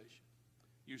salvation.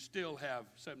 You still have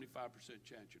 75%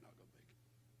 chance you're not going to make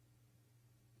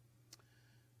it.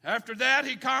 After that,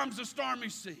 he calms the stormy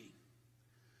sea.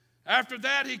 After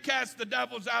that, he casts the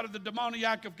devils out of the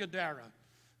demoniac of Gadara.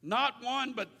 Not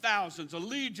one, but thousands, a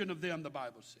legion of them, the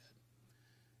Bible said.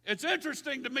 It's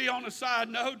interesting to me on a side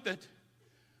note that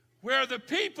where the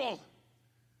people,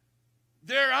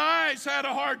 their eyes had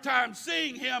a hard time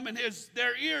seeing him and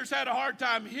their ears had a hard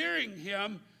time hearing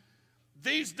him,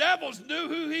 these devils knew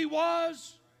who he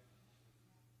was.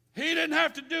 He didn't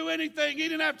have to do anything. He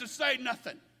didn't have to say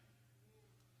nothing.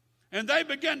 And they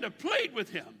began to plead with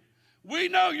him. We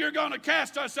know you're going to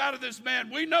cast us out of this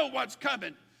man. We know what's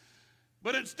coming.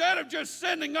 But instead of just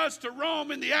sending us to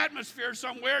roam in the atmosphere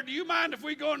somewhere, do you mind if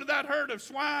we go into that herd of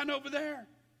swine over there?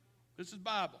 This is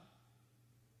Bible.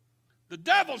 The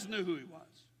devils knew who he was.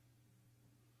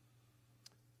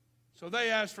 So they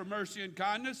asked for mercy and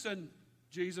kindness, and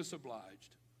Jesus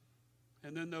obliged.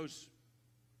 And then those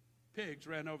pigs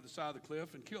ran over the side of the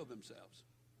cliff and killed themselves.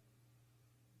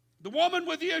 The woman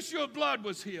with the issue of blood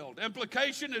was healed.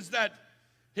 Implication is that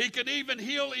he could even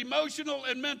heal emotional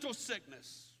and mental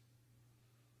sickness.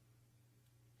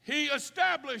 He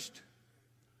established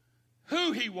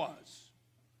who he was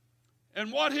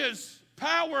and what his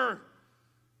power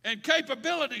and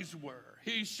capabilities were.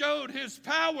 He showed his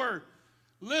power.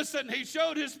 Listen, he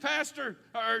showed his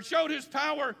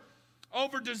power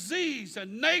over disease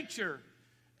and nature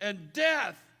and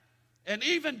death and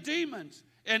even demons.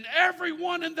 And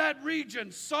everyone in that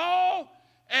region saw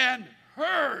and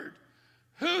heard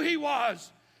who he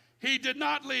was. He did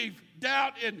not leave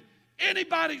doubt in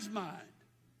anybody's mind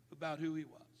about who he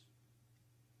was.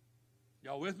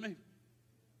 Y'all with me?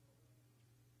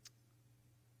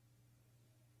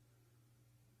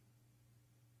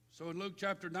 So in Luke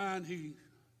chapter 9,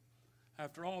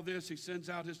 after all this, he sends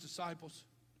out his disciples.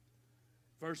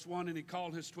 Verse 1, and he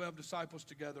called his 12 disciples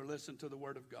together. Listen to the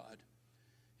word of God.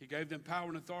 He gave them power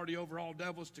and authority over all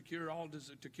devils to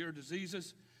cure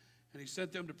diseases. And he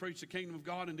sent them to preach the kingdom of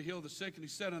God and to heal the sick. And he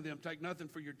said unto them, take nothing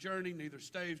for your journey, neither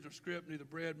staves nor scrip, neither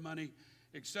bread, money,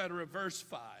 etc. Verse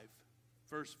 5.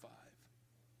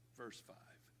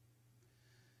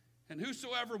 And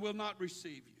whosoever will not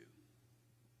receive you,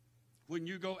 when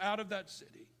you go out of that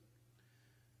city,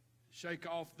 shake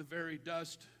off the very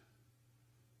dust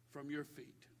from your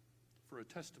feet for a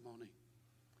testimony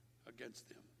against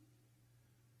them.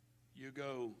 You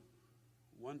go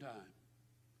one time,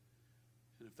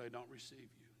 and if they don't receive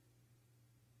you,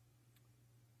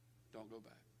 don't go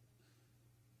back.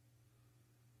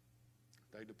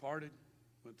 They departed,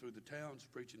 went through the towns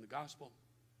preaching the gospel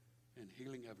and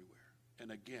healing everywhere.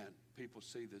 And again, people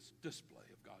see this display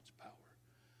of God's power.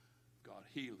 God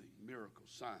healing,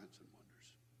 miracles, signs, and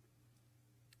wonders.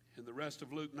 In the rest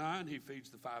of Luke 9, he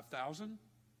feeds the 5,000.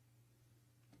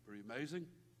 Pretty amazing.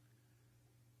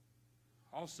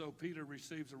 Also, Peter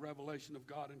receives a revelation of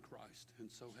God in Christ, and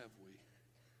so have we.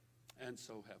 And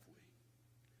so have we.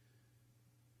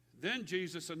 Then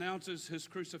Jesus announces his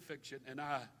crucifixion, and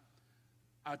I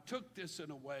took this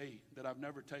in a way that I've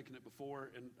never taken it before,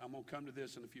 and I'm going to come to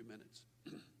this in a few minutes.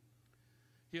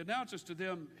 He announces to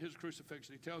them his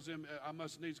crucifixion. He tells them, I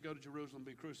must needs go to Jerusalem,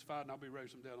 be crucified, and I'll be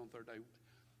raised from the dead on the third day.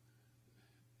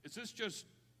 Is this just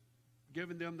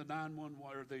giving them the 911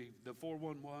 or the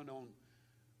 411 on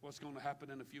what's going to happen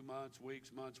in a few months,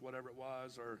 weeks, months, whatever it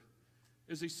was? Or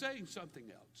is he saying something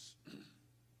else?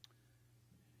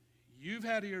 You've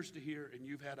had ears to hear and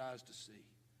you've had eyes to see.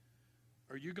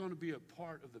 Are you going to be a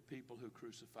part of the people who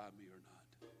crucified me or not?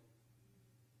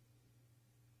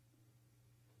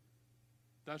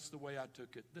 That's the way I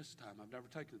took it this time. I've never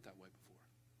taken it that way before.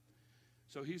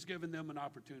 So he's given them an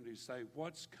opportunity to say,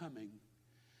 what's coming?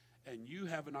 And you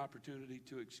have an opportunity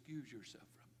to excuse yourself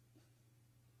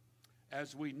from it.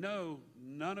 As we know,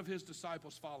 none of his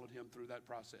disciples followed him through that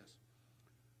process.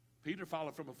 Peter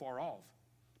followed from afar off,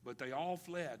 but they all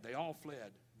fled. They all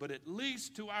fled. But at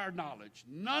least to our knowledge,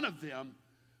 none of them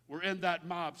were in that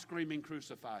mob screaming,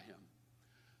 crucify him.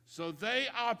 So they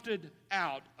opted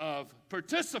out of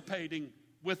participating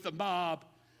with the mob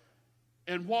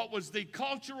in what was the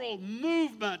cultural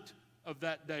movement of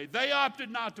that day. They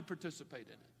opted not to participate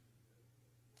in it.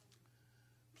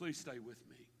 Please stay with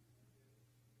me.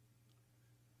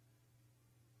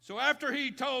 So after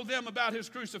he told them about his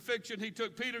crucifixion, he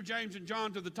took Peter, James, and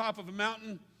John to the top of a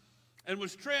mountain and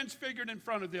was transfigured in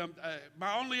front of them.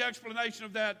 My only explanation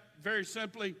of that, very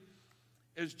simply,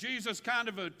 is Jesus kind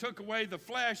of took away the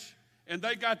flesh, and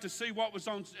they got to see what was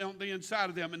on the inside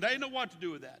of them, and they know what to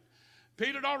do with that.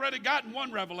 Peter had already gotten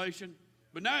one revelation,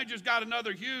 but now he just got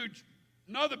another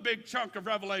big chunk of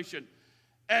revelation.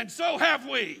 And so have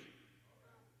we.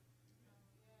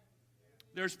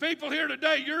 There's people here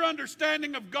today, your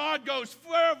understanding of God goes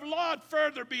a lot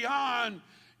further beyond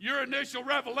your initial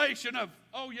revelation of,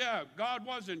 oh yeah, God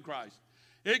was in Christ.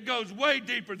 It goes way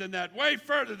deeper than that, way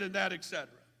further than that, etc.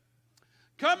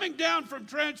 Coming down from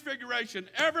transfiguration,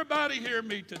 everybody hear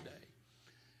me today.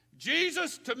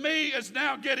 Jesus, to me, is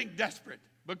now getting desperate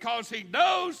because he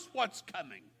knows what's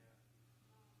coming.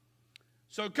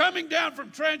 So coming down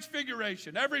from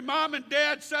transfiguration, every mom and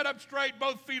dad sat up straight,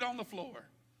 both feet on the floor.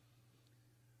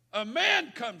 A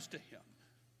man comes to him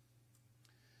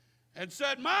and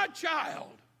said, my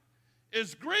child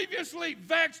is grievously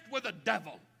vexed with a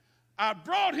devil. I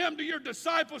brought him to your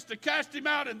disciples to cast him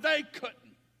out, and they couldn't.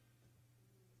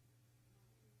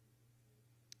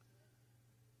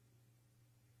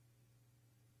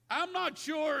 I'm not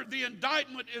sure the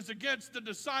indictment is against the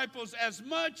disciples as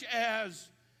much as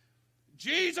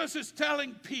Jesus is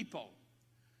telling people,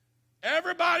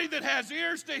 everybody that has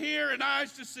ears to hear and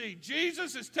eyes to see,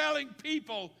 Jesus is telling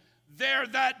people there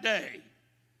that day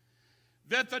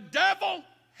that the devil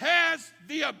has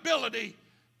the ability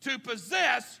to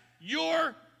possess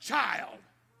your child.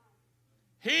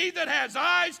 He that has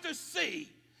eyes to see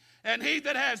and he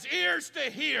that has ears to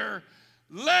hear,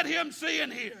 let him see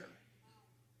and hear.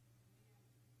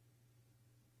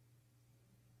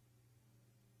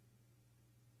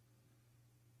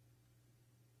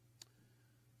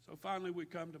 So finally we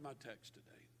come to my text today.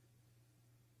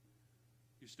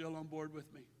 You still on board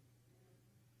with me?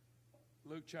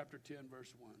 Luke chapter 10,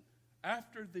 verse 1.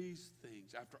 After these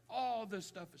things, after all this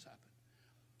stuff has happened,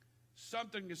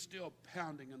 something is still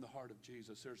pounding in the heart of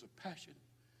Jesus. There's a passion,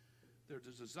 there's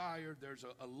a desire, there's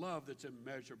a love that's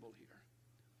immeasurable here.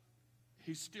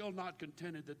 He's still not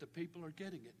contented that the people are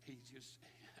getting it. He's just,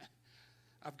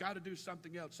 I've got to do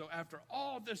something else. So after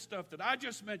all this stuff that I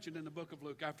just mentioned in the book of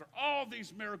Luke, after all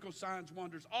these miracles, signs,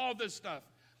 wonders, all this stuff,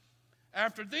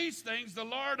 after these things, the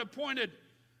Lord appointed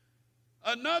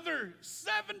another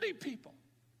 70 people.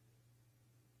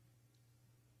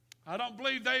 I don't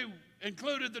believe they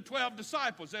included the 12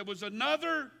 disciples. There was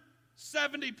another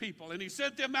 70 people, and he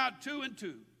sent them out 2 and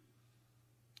 2.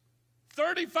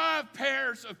 35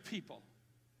 pairs of people.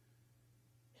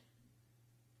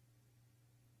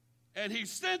 And he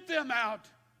sent them out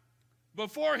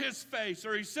before his face,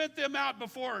 or he sent them out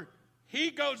before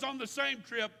he goes on the same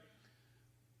trip.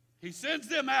 He sends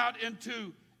them out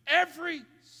into every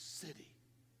city,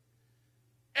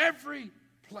 every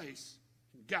place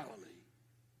in Galilee.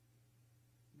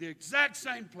 The exact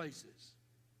same places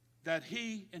that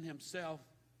he himself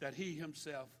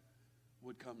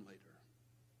would come later.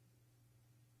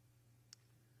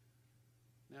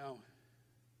 Now,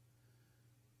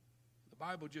 the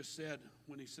Bible just said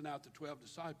when he sent out the 12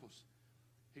 disciples,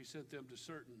 he sent them to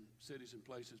certain cities and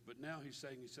places, but now he's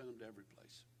saying he sent them to every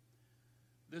place.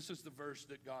 This is the verse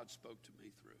that God spoke to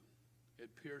me through. it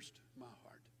pierced my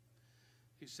heart.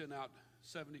 He sent out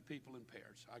 70 people in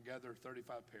pairs. I gather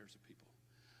 35 pairs of people.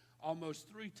 Almost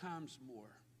 3 times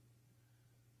more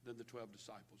than the 12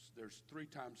 disciples. There's 3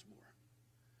 times more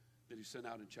that he sent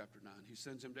out in chapter 9. He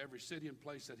sends them to every city and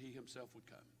place that he himself would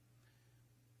come.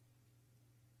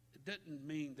 It didn't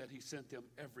mean that he sent them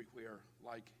everywhere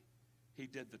like he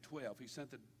did the 12. He sent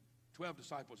the 12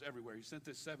 disciples everywhere. He sent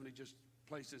the 70 just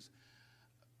places.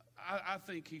 I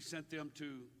think he sent them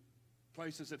to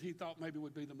places that he thought maybe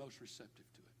would be the most receptive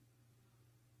to it.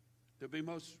 They'll be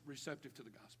most receptive to the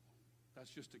gospel.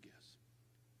 That's just a guess.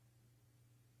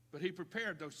 But he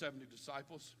prepared those 70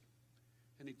 disciples,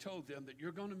 and he told them that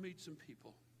you're going to meet some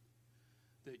people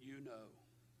that you know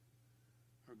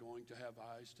are going to have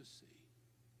eyes to see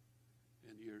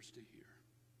and ears to hear,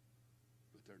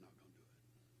 but they're not going to do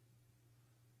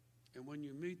it. And when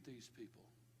you meet these people,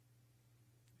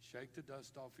 shake the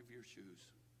dust off of your shoes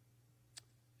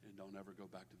and don't ever go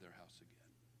back to their house again.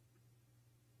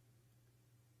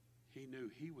 He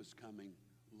knew he was coming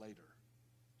later,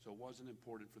 so it wasn't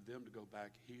important for them to go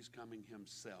back. He's coming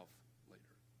himself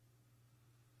later.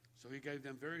 So he gave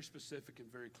them very specific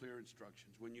and very clear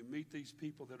instructions. When you meet these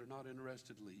people that are not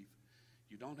interested, leave.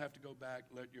 You don't have to go back.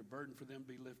 Let your burden for them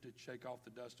be lifted. Shake off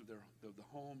the dust of the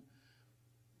home,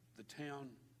 the town,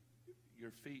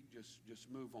 your feet. Just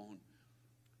move on.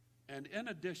 And in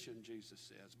addition, Jesus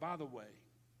says, by the way,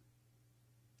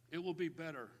 it will be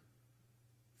better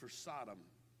for Sodom,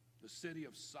 the city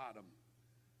of Sodom,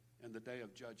 in the day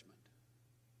of judgment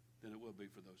than it will be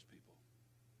for those people.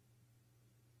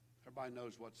 Everybody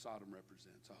knows what Sodom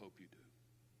represents. I hope you do.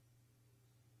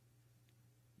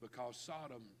 Because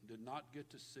Sodom did not get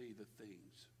to see the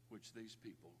things which these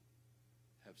people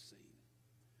have seen.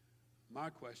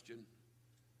 My question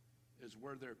is,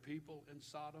 were there people in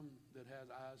Sodom that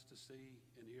had eyes to see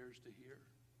and ears to hear?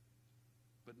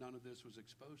 But none of this was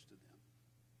exposed to them.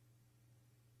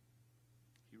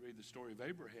 You read the story of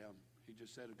Abraham. He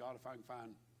just said, God, if I can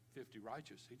find 50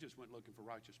 righteous. He just went looking for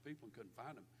righteous people and couldn't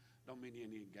find them. Don't mean he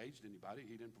engaged anybody.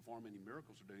 He didn't perform any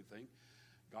miracles or do anything.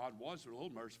 God was a little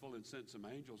merciful and sent some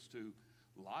angels to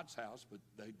Lot's house, but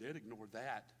they did ignore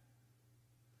that.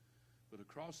 But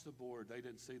across the board, they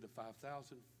didn't see the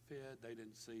 5,000 fed. They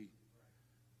didn't see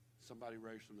somebody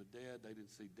raised from the dead. They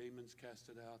didn't see demons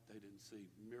casted out. They didn't see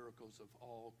miracles of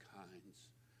all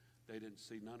kinds. They didn't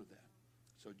see none of that.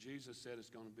 So Jesus said it's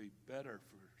going to be better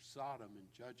for Sodom in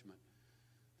judgment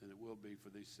than it will be for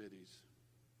these cities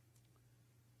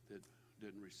that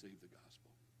didn't receive the gospel.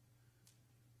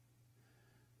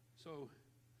 So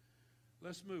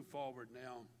let's move forward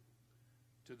now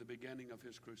to the beginning of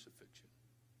his crucifixion.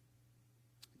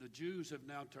 The Jews have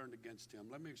now turned against him.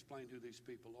 Let me explain who these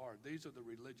people are. These are the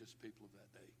religious people of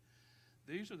that day.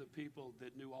 These are the people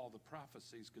that knew all the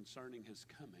prophecies concerning his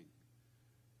coming,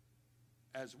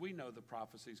 as we know the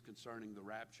prophecies concerning the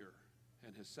rapture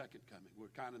and his second coming. We're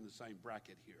kind of in the same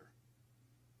bracket here.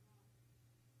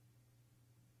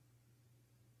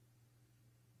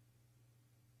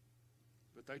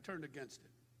 But they turned against him.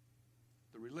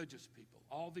 The religious people,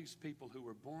 all these people who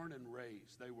were born and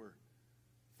raised, they were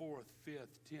 4th,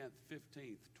 5th, 10th,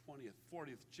 15th, 20th,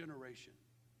 40th generation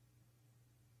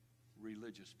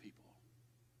religious people.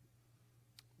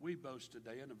 We boast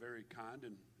today in a very kind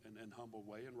and humble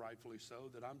way, and rightfully so,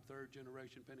 that I'm 3rd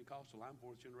generation Pentecostal, I'm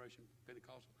 4th generation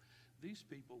Pentecostal. These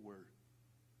people were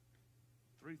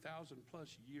 3,000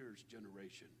 plus years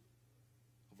generation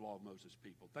of Law of Moses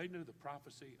people. They knew the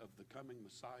prophecy of the coming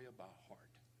Messiah by heart.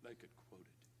 They could quote it.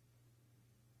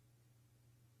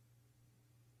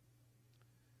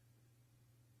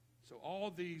 So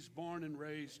all these born and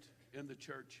raised in the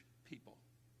church people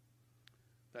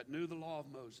that knew the law of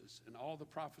Moses and all the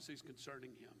prophecies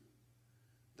concerning him,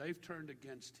 they've turned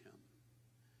against him.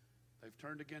 They've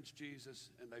turned against Jesus,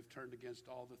 and they've turned against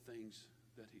all the things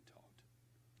that he taught.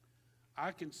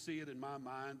 I can see it in my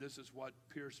mind. This is what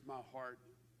pierced my heart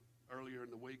earlier in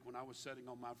the week when I was sitting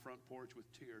on my front porch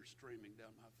with tears streaming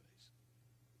down my face.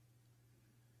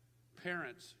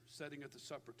 Parents sitting at the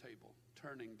supper table,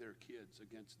 turning their kids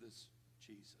against this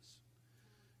Jesus.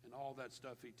 And all that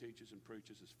stuff he teaches and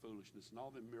preaches is foolishness. And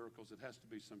all the miracles, it has to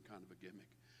be some kind of a gimmick.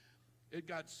 It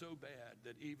got so bad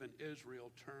that even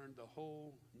Israel turned the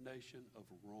whole nation of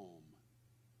Rome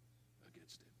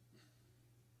against him.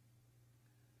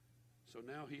 So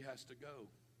now he has to go.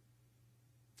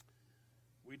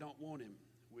 We don't want him.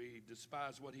 We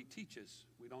despise what he teaches.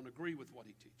 We don't agree with what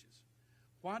he teaches.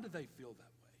 Why do they feel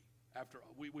that way? After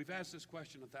all, we've asked this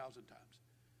question 1,000 times.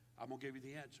 I'm going to give you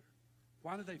the answer.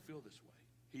 Why do they feel this way?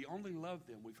 He only loved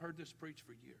them. We've heard this preached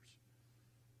for years.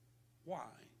 Why?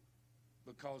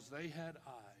 Because they had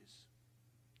eyes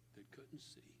that couldn't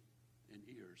see and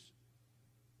ears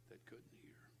that couldn't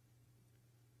hear.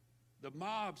 The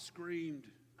mob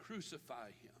screamed,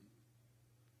 "Crucify him."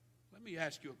 Let me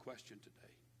ask you a question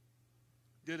today.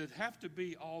 Did it have to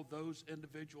be all those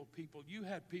individual people? You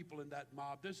had people in that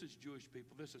mob. This is Jewish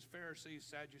people. This is Pharisees,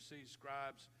 Sadducees,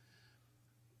 scribes,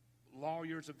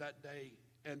 lawyers of that day,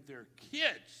 and their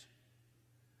kids.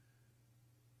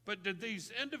 But did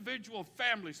these individual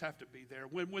families have to be there?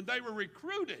 When they were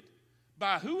recruited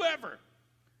by whoever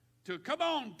to, come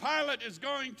on, Pilate is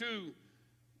going to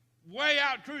weigh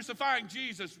out crucifying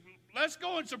Jesus. Let's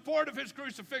go in support of his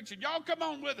crucifixion. Y'all come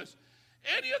on with us.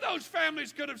 Any of those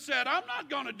families could have said, I'm not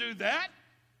going to do that.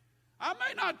 I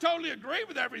may not totally agree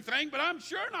with everything, but I'm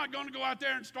sure not going to go out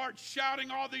there and start shouting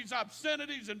all these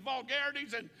obscenities and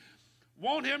vulgarities and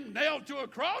want him nailed to a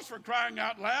cross, for crying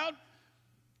out loud.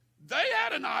 They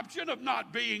had an option of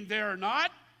not being there or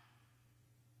not.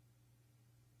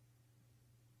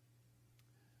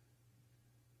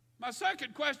 My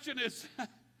second question is,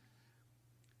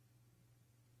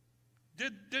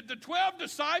 did the 12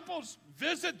 disciples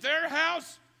visit their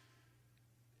house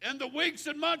in the weeks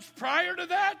and months prior to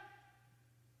that?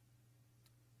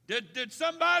 Did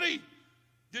somebody,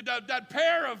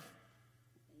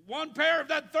 one pair of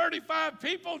that 35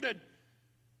 people,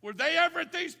 were they ever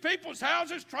at these people's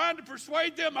houses trying to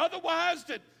persuade them otherwise,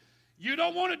 that you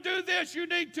don't want to do this, you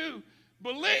need to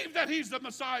believe that he's the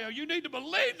Messiah, you need to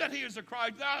believe that he is the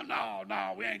Christ?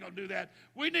 No, we ain't going to do that.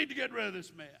 We need to get rid of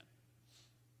this man.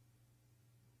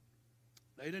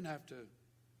 They didn't have to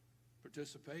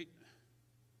participate.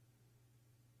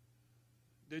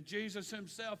 Did Jesus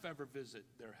himself ever visit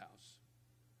their house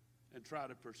and try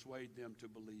to persuade them to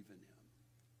believe in him?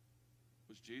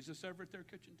 Was Jesus ever at their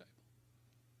kitchen table?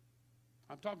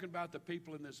 I'm talking about the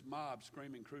people in this mob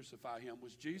screaming, "Crucify him."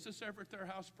 Was Jesus ever at their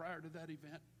house prior to that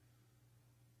event?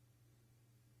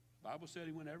 The Bible said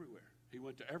he went everywhere. He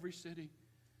went to every city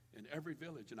and every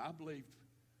village. And I believe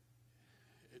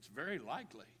it's very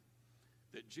likely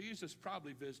that Jesus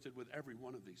probably visited with every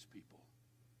one of these people.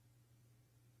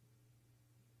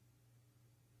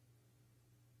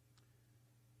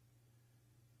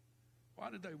 Why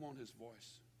did they want his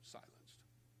voice silenced?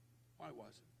 Why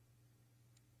was it?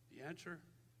 The answer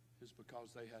is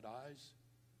because they had eyes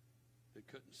that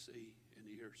couldn't see and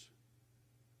ears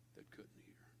that couldn't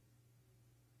hear.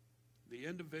 The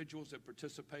individuals that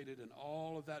participated in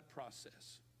all of that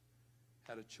process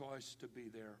had a choice to be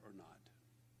there or not.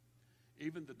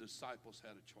 Even the disciples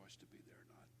had a choice to be there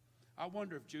or not. I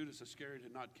wonder if Judas Iscariot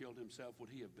had not killed himself,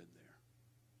 would he have been there?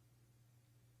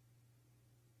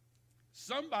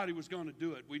 Somebody was going to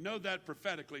do it. We know that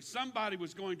prophetically. Somebody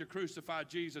was going to crucify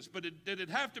Jesus, but did it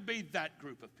have to be that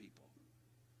group of people?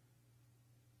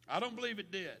 I don't believe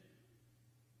it did.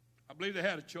 I believe they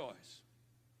had a choice.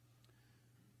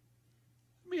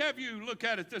 Let me have you look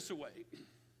at it this way.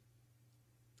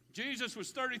 Jesus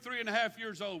was 33 and a half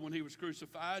years old when he was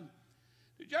crucified.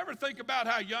 Did you ever think about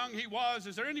how young he was?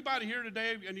 Is there anybody here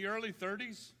today in the early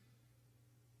 30s?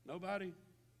 Nobody?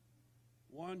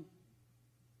 1,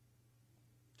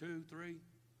 2, 3,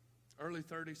 early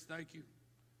 30s, thank you.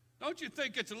 Don't you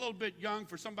think it's a little bit young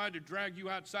for somebody to drag you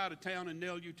outside of town and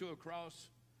nail you to a cross?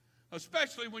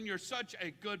 Especially when you're such a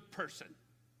good person.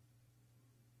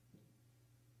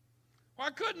 Why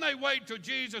couldn't they wait till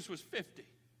Jesus was 50?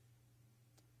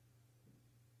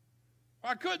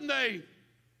 Why couldn't they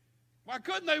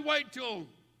wait till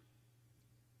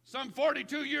some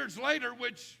 42 years later,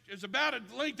 which is about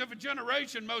the length of a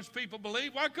generation, most people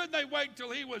believe? Why couldn't they wait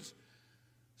till he was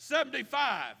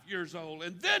 75 years old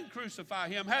and then crucify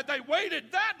him? Had they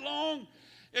waited that long,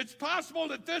 it's possible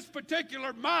that this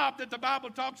particular mob that the Bible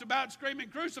talks about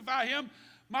screaming, "Crucify him,"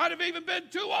 might have even been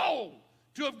too old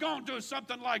to have gone to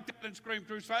something like that and screamed,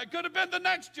 "Crucify." It could have been the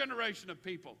next generation of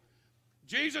people.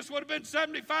 Jesus would have been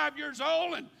 75 years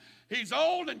old, and he's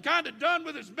old and kind of done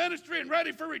with his ministry and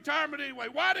ready for retirement anyway.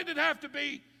 Why did it have to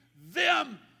be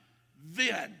them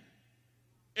then?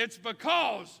 It's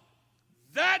because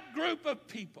that group of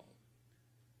people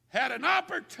had an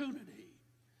opportunity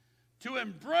to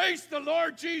embrace the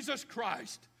Lord Jesus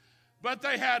Christ, but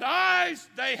they had eyes,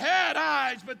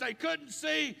 but they couldn't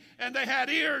see, and they had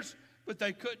ears, but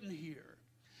they couldn't hear.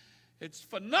 It's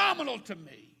phenomenal to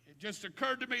me. It just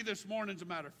occurred to me this morning, as a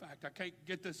matter of fact. I can't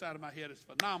get this out of my head. It's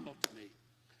phenomenal to me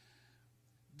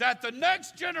that the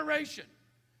next generation,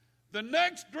 the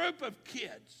next group of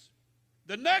kids,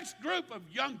 the next group of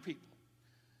young people,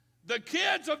 the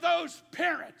kids of those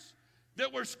parents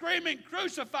that were screaming,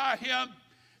 "Crucify him,"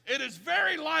 it is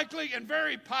very likely and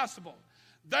very possible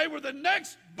they were the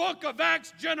next book of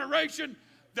Acts generation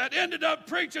that ended up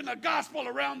preaching the gospel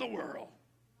around the world.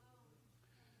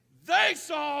 They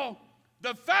saw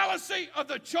the fallacy of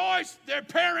the choice their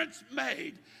parents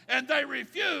made, and they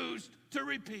refused to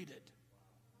repeat it.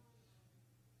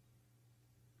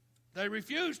 They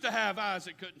refused to have eyes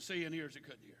that couldn't see and ears that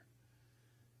couldn't hear.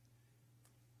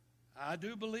 I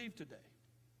do believe today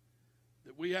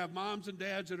that we have moms and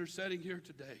dads that are sitting here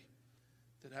today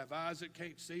that have eyes that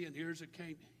can't see and ears that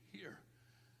can't hear.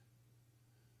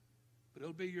 But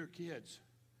it'll be your kids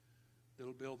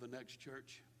that'll build the next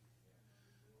church.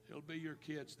 It'll be your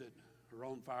kids that are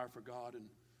on fire for God and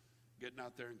getting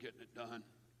out there and getting it done.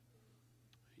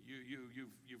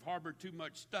 You've harbored too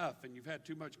much stuff, and you've had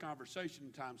too much conversation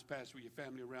in times past with your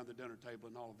family around the dinner table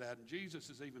and all of that. And Jesus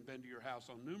has even been to your house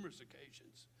on numerous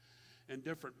occasions in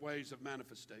different ways of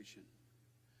manifestation.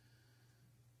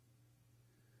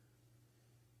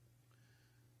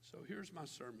 So here's my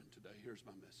sermon today. Here's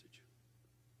my message.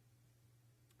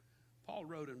 Paul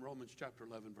wrote in Romans chapter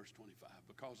 11, verse 25,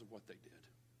 because of what they did.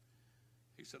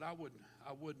 He said, I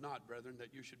would not, brethren,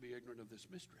 that you should be ignorant of this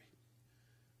mystery,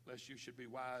 lest you should be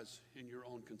wise in your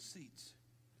own conceits.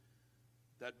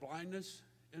 That blindness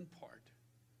in part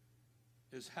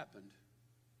has happened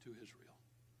to Israel.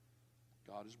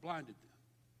 God has blinded them.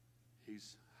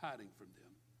 He's hiding from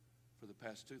them. For the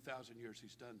past 2,000 years,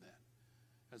 he's done that.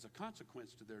 As a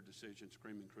consequence to their decision,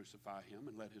 screaming, crucify him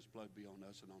and let his blood be on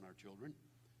us and on our children.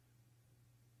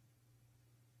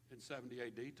 In 70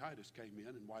 A.D., Titus came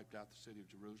in and wiped out the city of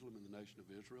Jerusalem and the nation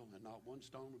of Israel, and not one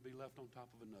stone would be left on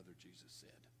top of another, Jesus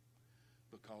said,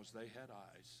 because they had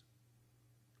eyes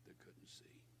that couldn't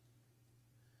see.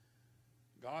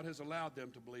 God has allowed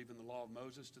them to believe in the law of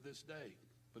Moses to this day,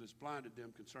 but has blinded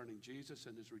them concerning Jesus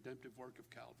and his redemptive work of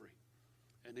Calvary,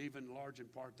 and even large in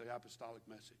part the apostolic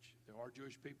message. There are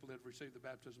Jewish people that have received the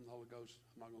baptism of the Holy Ghost.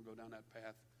 I'm not going to go down that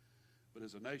path. But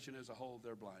as a nation as a whole,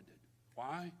 they're blinded.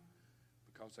 Why?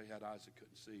 Because they had eyes that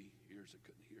couldn't see, ears that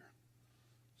couldn't hear.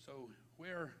 So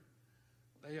where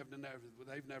they've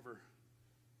never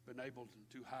been able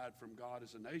to hide from God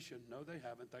as a nation. No, they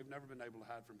haven't. They've never been able to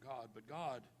hide from God. But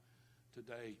God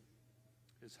today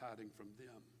is hiding from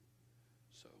them.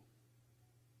 So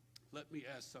let me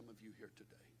ask some of you here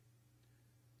today.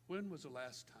 When was the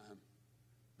last time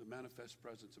the manifest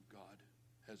presence of God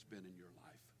has been in your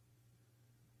life?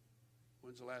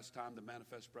 When's the last time the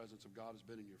manifest presence of God has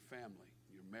been in your family,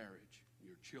 your marriage,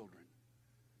 your children,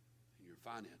 and your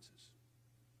finances?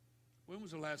 When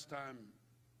was the last time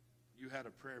you had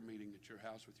a prayer meeting at your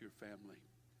house with your family?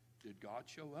 Did God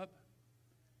show up?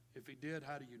 If he did,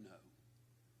 how do you know?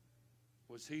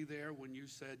 Was he there when you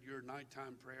said your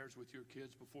nighttime prayers with your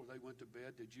kids before they went to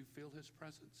bed? Did you feel his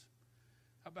presence?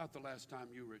 How about the last time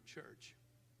you were at church?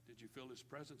 Did you feel his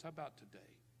presence? How about today?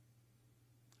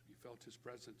 Have you felt his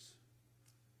presence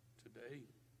today?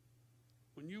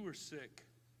 When you were sick,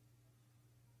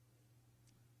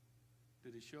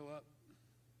 did he show up?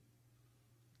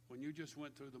 When you just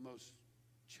went through the most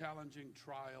challenging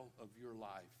trial of your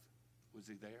life, was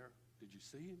he there? Did you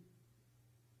see him?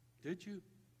 Did you?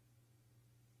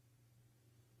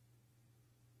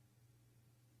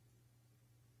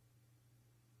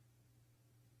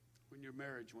 When your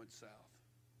marriage went south,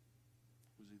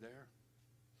 was he there?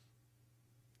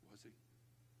 Was he?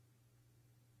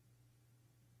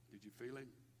 Did you feel him?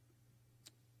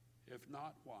 If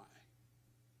not, why?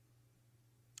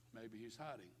 Maybe he's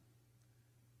hiding.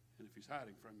 And if he's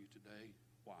hiding from you today,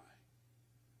 why?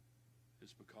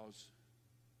 It's because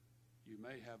you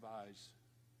may have eyes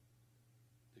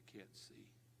that can't see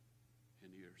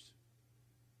and ears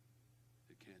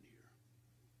that can't hear.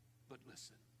 But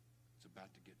listen, it's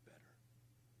about to get better.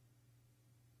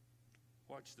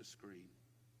 Watch the screen.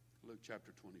 Luke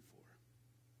chapter 24.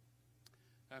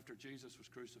 After Jesus was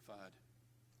crucified,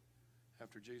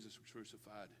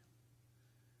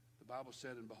 the Bible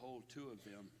said, and behold, two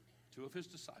of his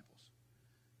disciples,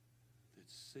 that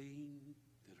seen,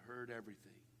 that heard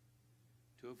everything.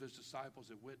 Two of his disciples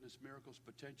that witnessed miracles,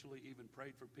 potentially even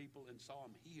prayed for people and saw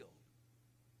them healed.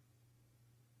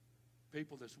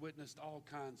 People that's witnessed all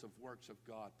kinds of works of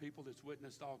God. People that's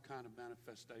witnessed all kinds of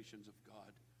manifestations of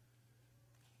God.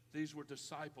 These were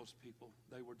disciples, people.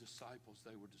 They were disciples.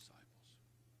 They were disciples.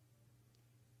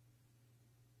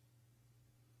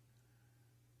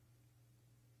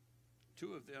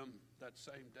 Two of them that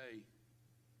same day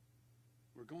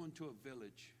were going to a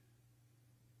village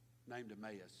named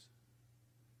Emmaus.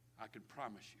 I can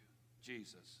promise you,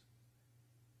 Jesus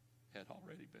had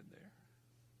already been there.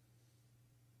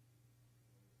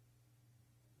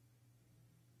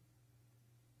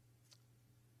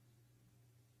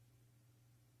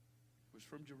 It was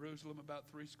from Jerusalem about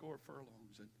 70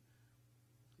 furlongs, and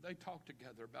they talked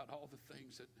together about all the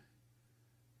things that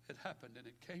had happened, and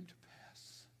it came to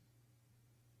pass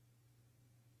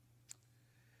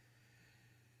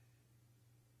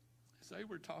they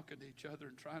were talking to each other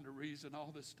and trying to reason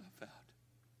all this stuff out,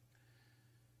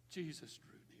 Jesus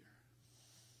drew near.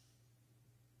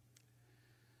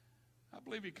 I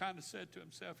believe he kind of said to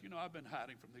himself, you know, I've been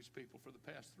hiding from these people for the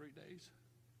past 3 days.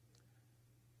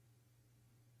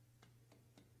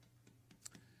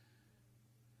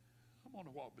 I'm going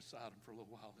to walk beside them for a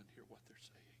little while and hear what they're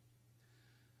saying.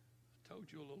 I told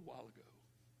you a little while ago,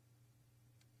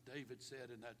 David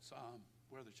said in that psalm,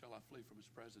 whither shall I flee from his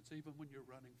presence? Even when you're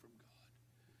running from God,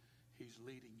 he's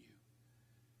leading you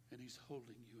and he's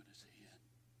holding you in his hand.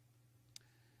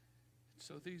 And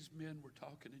so these men were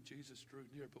talking and Jesus drew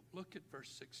near. But look at verse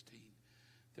 16.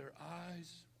 Their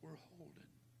eyes were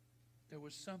holden. There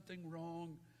was something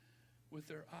wrong with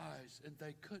their eyes and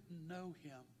they couldn't know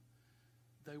him.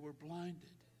 They were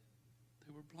blinded.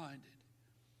 They were blinded.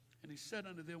 And he said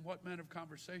unto them, what manner of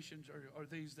conversations are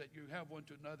these that you have one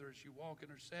to another as you walk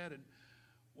and are sad? And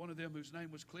one of them, whose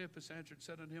name was Cleopas, answered and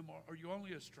said unto him, are you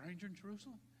only a stranger in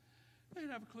Jerusalem? They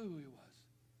didn't have a clue who he was.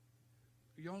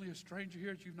 Are you only a stranger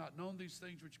here that you've not known these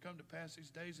things which come to pass these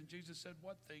days? And Jesus said,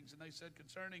 what things? And they said,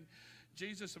 concerning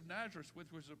Jesus of Nazareth,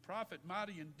 which was a prophet,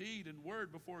 mighty in deed and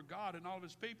word before God and all of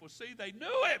his people. See, they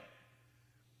knew him.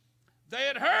 They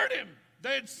had heard him.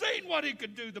 They had seen what he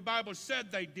could do. The Bible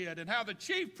said they did, and how the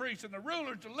chief priests and the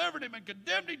rulers delivered him and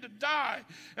condemned him to die.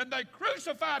 And they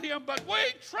crucified him, but we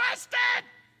trusted.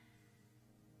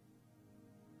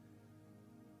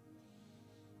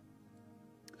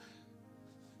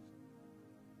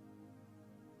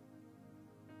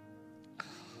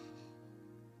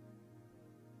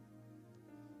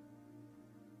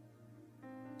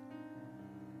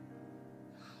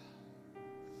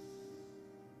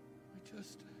 We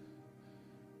just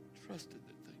trusted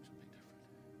that things would be different.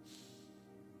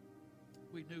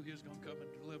 We knew he was going to come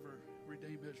and deliver,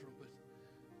 redeem Israel. But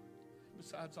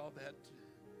besides all that,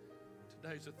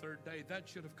 today's the third day. That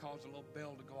should have caused a little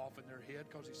bell to go off in their head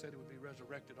because he said he would be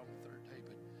resurrected on the third day.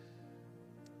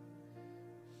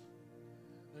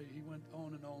 But he went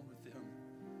on and on with them.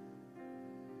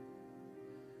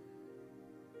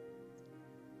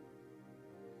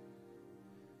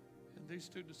 And these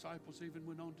two disciples even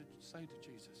went on to say to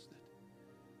Jesus that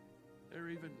there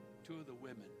are even two of the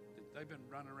women. They've been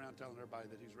running around telling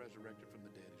everybody that he's resurrected from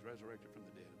the dead. He's resurrected from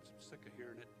the dead. I'm sick of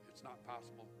hearing it. It's not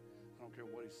possible. I don't care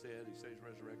what he said. He says he's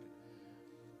resurrected.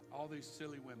 All these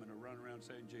silly women are running around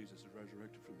saying Jesus is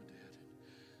resurrected from the dead.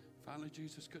 And finally,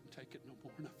 Jesus couldn't take it no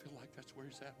more. And I feel like that's where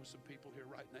he's at with some people here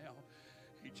right now.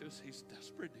 He's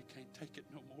desperate and he can't take it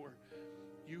no more.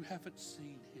 You haven't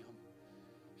seen him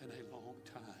in a long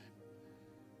time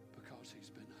because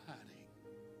he's been hiding.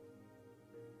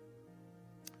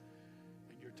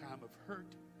 Time of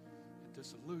hurt and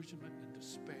disillusionment and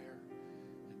despair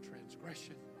and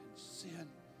transgression and sin.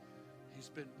 He's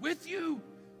been with you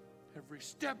every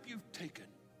step you've taken.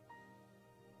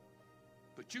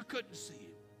 But you couldn't see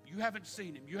him. You haven't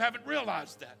seen him. You haven't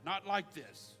realized that. Not like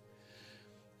this.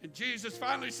 And Jesus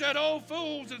finally said, oh,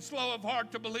 fools and slow of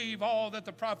heart to believe all that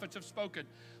the prophets have spoken.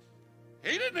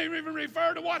 He didn't even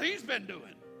refer to what he's been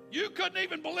doing. You couldn't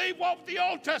even believe what the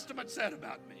Old Testament said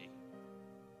about me.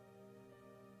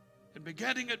 And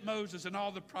beginning at Moses and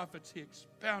all the prophets, he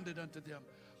expounded unto them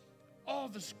all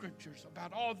the scriptures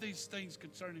about all these things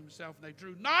concerning himself. And they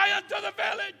drew nigh unto the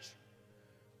village.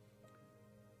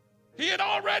 He had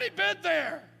already been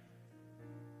there.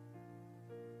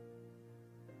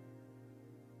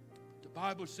 The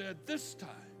Bible said this time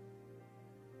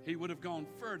he would have gone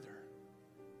further,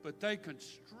 but they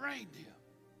constrained him.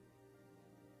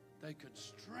 They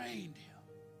constrained him.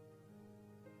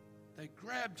 They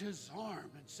grabbed his arm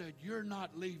and said, you're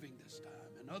not leaving this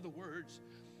time. In other words,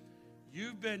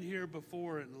 you've been here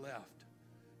before and left,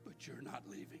 but you're not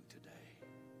leaving today.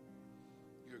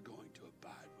 You're going to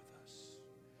abide with us.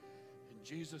 And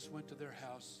Jesus went to their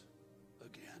house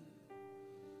again,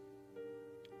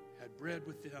 had bread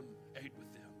with them, ate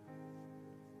with them.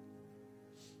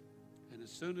 And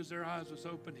as soon as their eyes was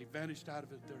open, he vanished out of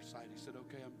their sight. He said,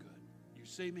 okay, I'm good. You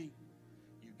see me,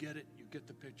 you get it, you get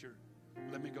the picture.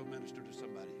 Let me go minister to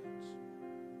somebody else.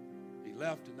 He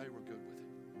left and they were good with him.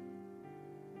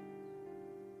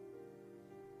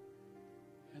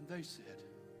 And they said,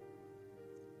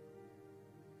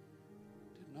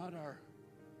 did not our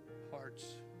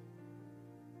hearts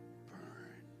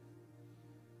burn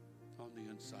on the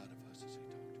inside of us as he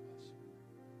talked to us?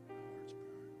 Our hearts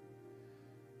burn.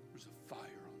 There's a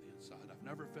fire on the inside I've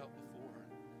never felt before.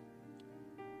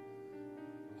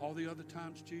 All the other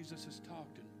times Jesus has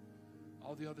talked and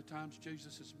all the other times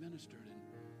Jesus has ministered, and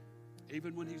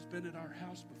even when he's been at our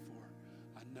house before,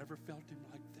 I never felt him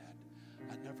like that.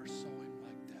 I never saw him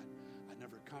like that. I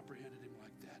never comprehended him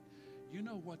like that. You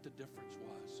know what the difference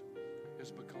was?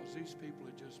 It's because these people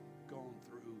had just gone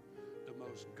through the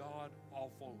most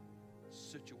god-awful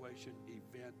situation,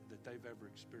 event that they've ever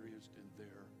experienced in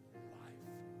their life.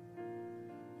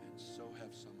 And so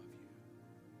have some of you.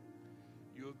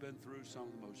 You have been through some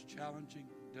of the most challenging,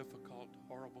 difficult,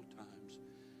 horrible times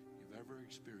you've ever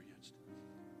experienced.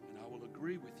 And I will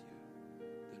agree with you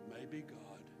that maybe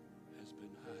God has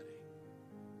been hiding.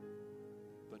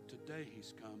 But today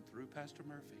he's come through Pastor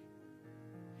Murphy.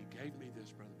 He gave me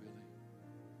this, Brother Billy.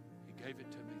 He gave it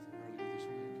to me earlier this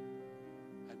week.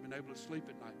 I hadn't been able to sleep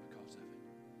at night because of it.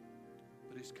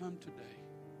 But he's come today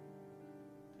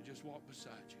to just walk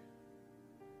beside you.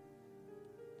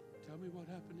 Tell me what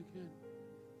happened again.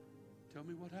 Tell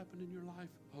me what happened in your life.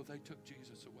 Oh, they took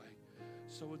Jesus away.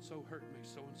 So-and-so hurt me.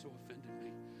 So-and-so offended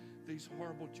me. These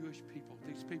horrible Jewish people,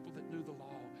 these people that knew the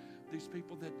law, these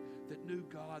people that knew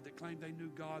God, that claimed they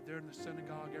knew God. They're in the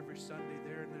synagogue every Sunday.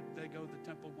 They go to the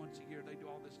temple once a year. They do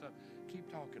all this stuff. Keep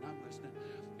talking. I'm listening.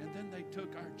 And then they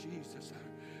took our Jesus,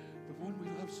 the one we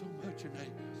love so much, and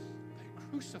they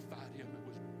crucified him. It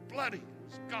was bloody. It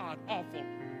was God-awful,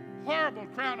 horrible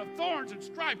crown of thorns and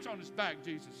stripes on his back.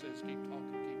 Jesus says, keep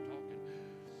talking, keep talking.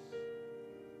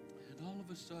 And all of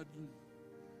a sudden,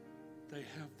 they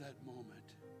have that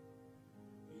moment.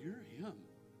 You're him.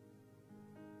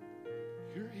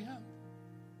 You're him.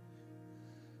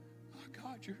 My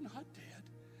God, you're not dead.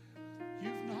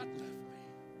 You've not left me.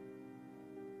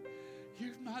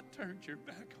 You've not turned your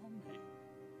back on me.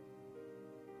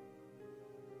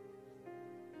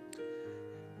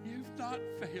 You've not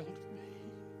failed me.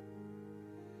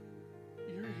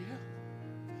 You're him.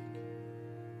 Thank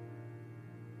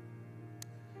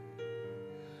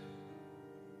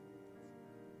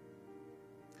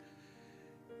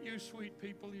you. You sweet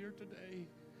people here today,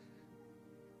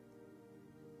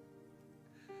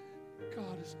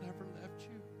 God has never left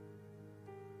you.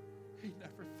 He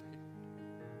never failed.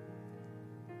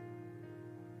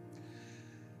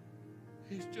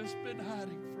 He's just been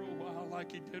hiding for a while,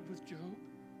 like he did with Job,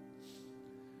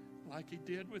 like he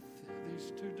did with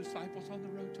these two disciples on the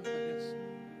road to Emmaus.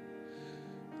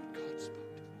 But God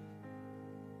spoke to me.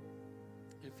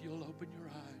 If you'll open your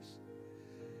eyes,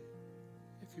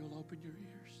 if you'll open your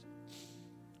ears,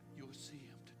 you'll see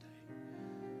him today.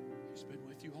 He's been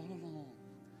with you all along.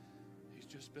 He's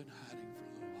just been hiding for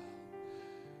a little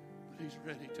while. But he's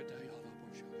ready today,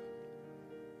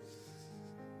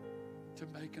 to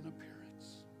make an appearance.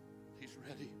 He's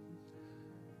ready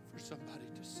for somebody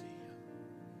to see him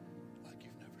like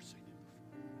you've never seen him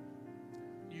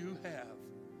before. You have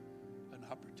an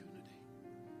opportunity.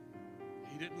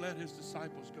 He didn't let his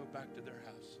disciples go back to their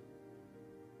house.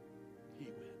 He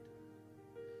went.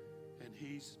 And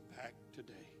he's back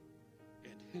today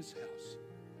in his house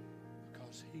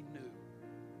because he knew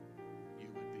you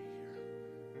would be here.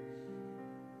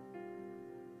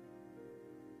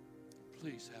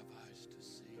 Please have eyes to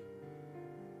see.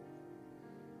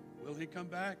 Will he come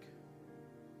back?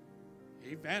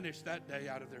 He vanished that day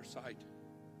out of their sight.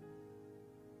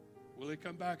 Will he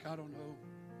come back? I don't know.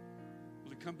 Will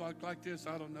he come back like this?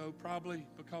 I don't know. Probably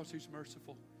because he's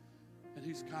merciful and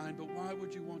he's kind. But why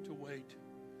would you want to wait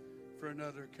for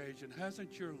another occasion?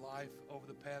 Hasn't your life over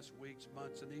the past weeks,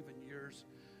 months, and even years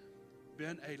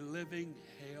been a living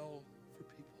hell for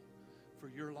people, for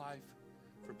your life,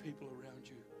 for people around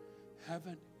you?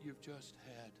 Haven't you just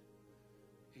had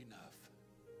enough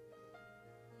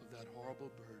of that horrible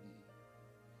burden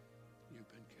you've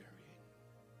been carrying?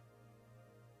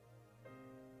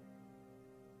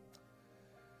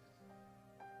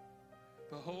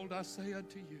 Behold, I say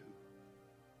unto you,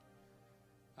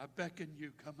 I beckon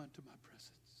you, come unto my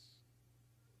presence.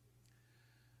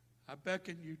 I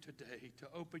beckon you today to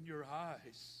open your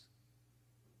eyes.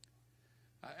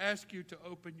 I ask you to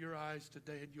open your eyes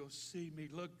today and you'll see me.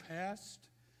 Look past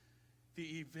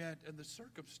the event and the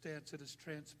circumstance that has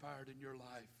transpired in your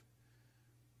life.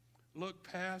 Look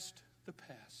past the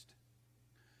past.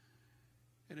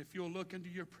 And if you'll look into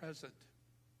your present,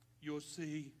 you'll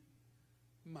see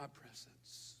my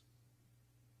presence.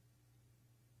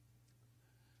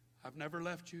 I've never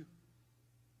left you,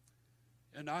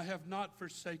 and I have not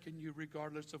forsaken you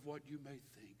regardless of what you may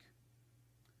think.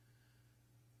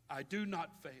 I do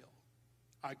not fail.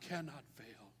 I cannot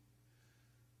fail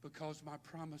because my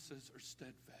promises are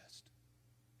steadfast.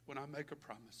 When I make a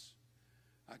promise,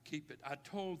 I keep it. I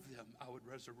told them I would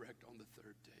resurrect on the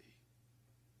third day.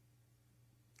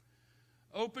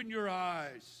 Open your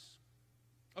eyes.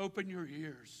 Open your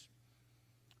ears.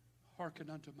 Hearken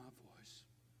unto my voice.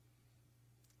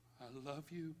 I love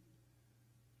you.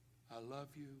 I love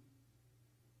you.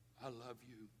 I love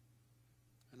you.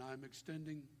 And I'm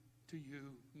extending to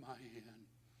you my hand.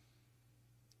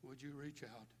 Would you reach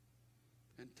out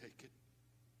and take it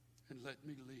and let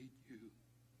me lead you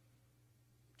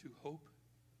to hope,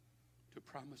 to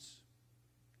promise,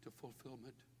 to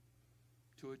fulfillment,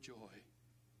 to a joy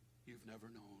you've never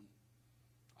known.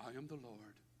 I am the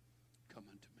Lord. Come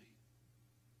unto me.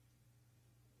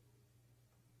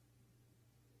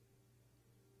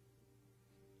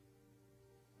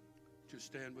 Just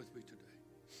stand with me today.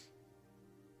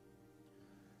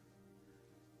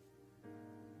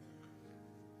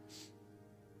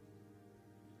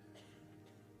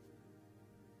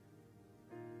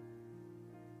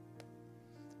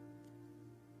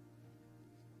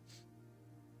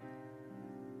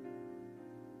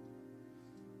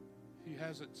 He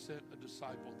hasn't sent a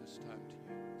disciple this time to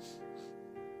you.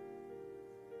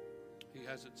 He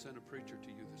hasn't sent a preacher to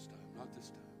you this time. Not this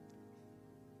time.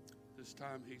 This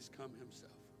time he's come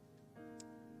himself.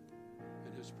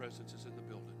 And his presence is in the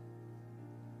building.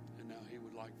 And now he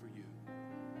would like for you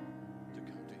to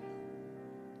come to him.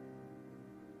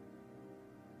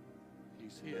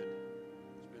 He's hid.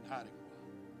 He's been hiding a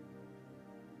while.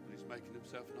 But he's making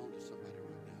himself known to somebody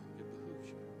right now. It behooves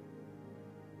you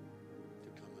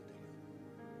to come unto him.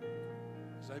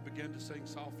 As they begin to sing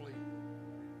softly,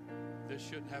 this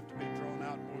shouldn't have to be drawn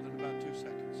out more than about 2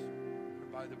 seconds.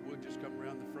 Everybody that would just come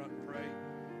around the front and pray.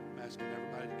 I'm asking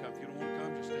everybody to come. If you don't want to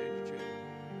come, just stay in your chair.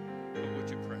 But would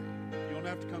you pray? You don't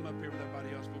have to come up here with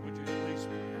everybody else, but would you at least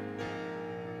pray?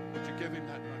 Would you give him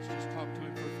that much? Just talk to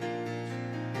him for a few minutes.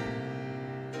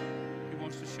 He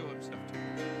wants to show himself to you.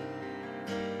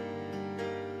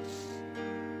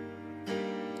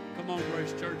 Come on,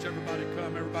 Grace Church. Everybody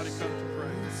come. Everybody come to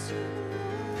pray.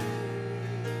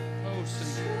 Oh,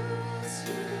 sing it.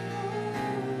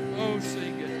 Oh,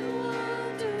 sing it.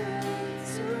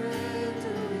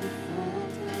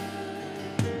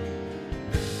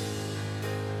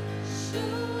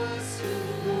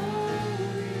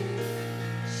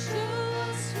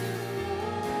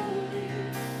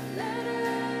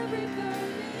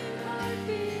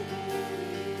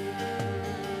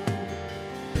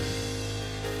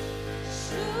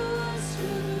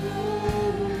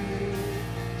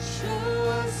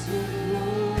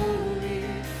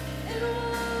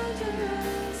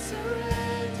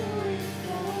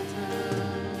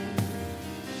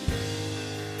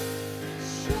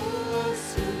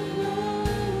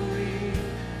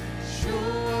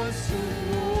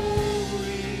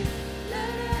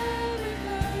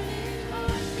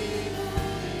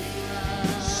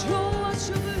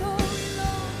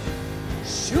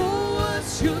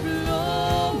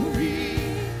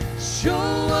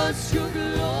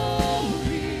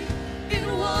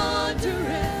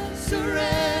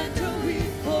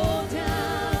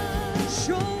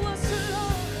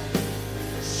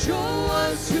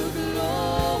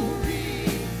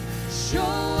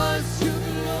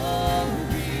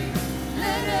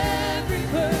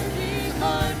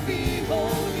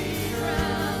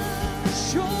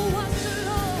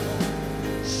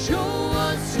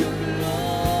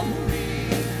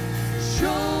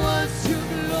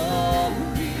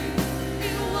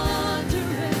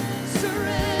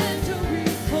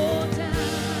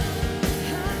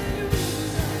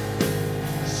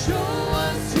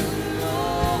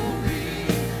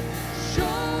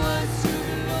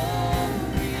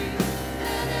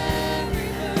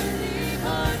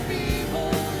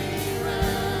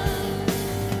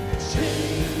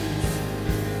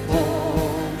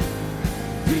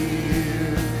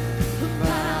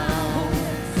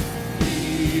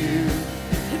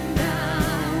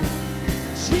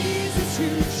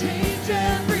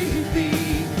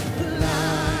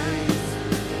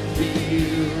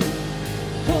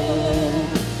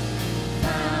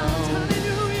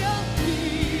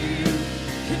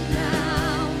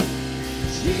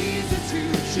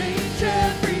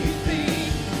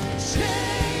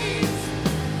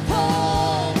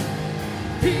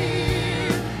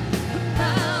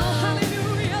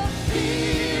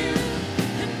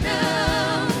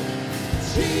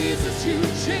 To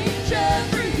change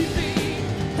everything.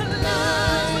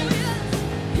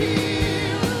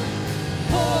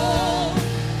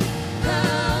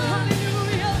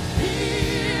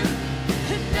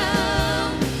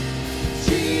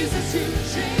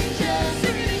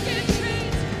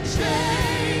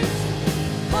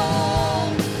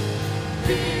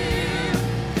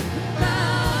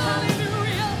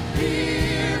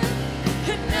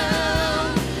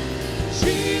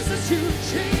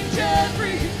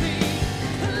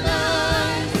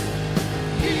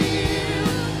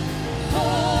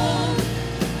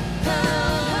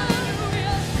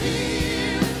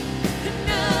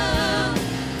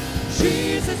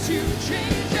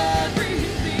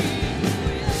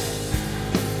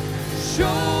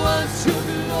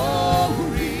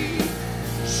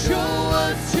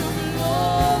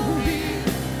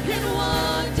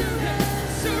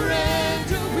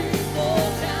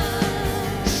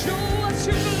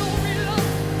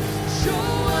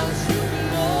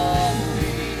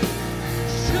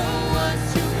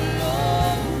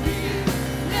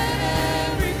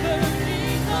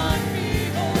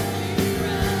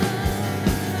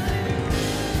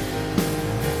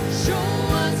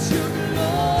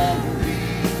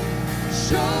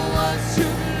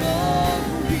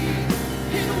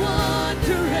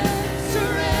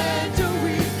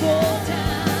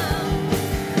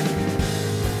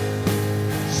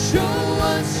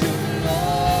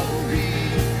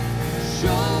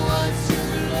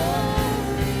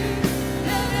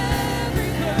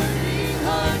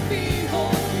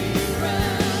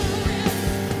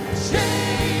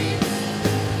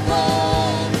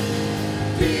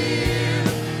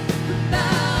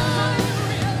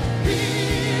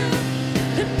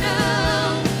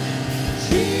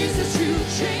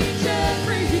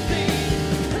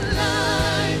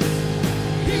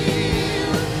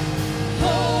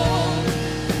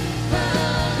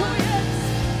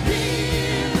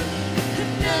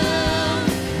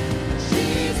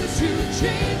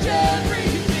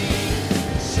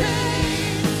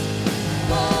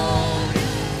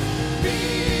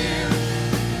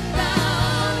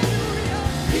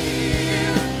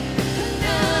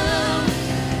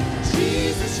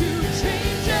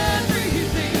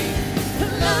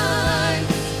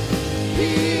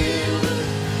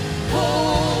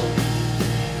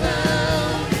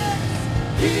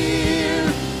 He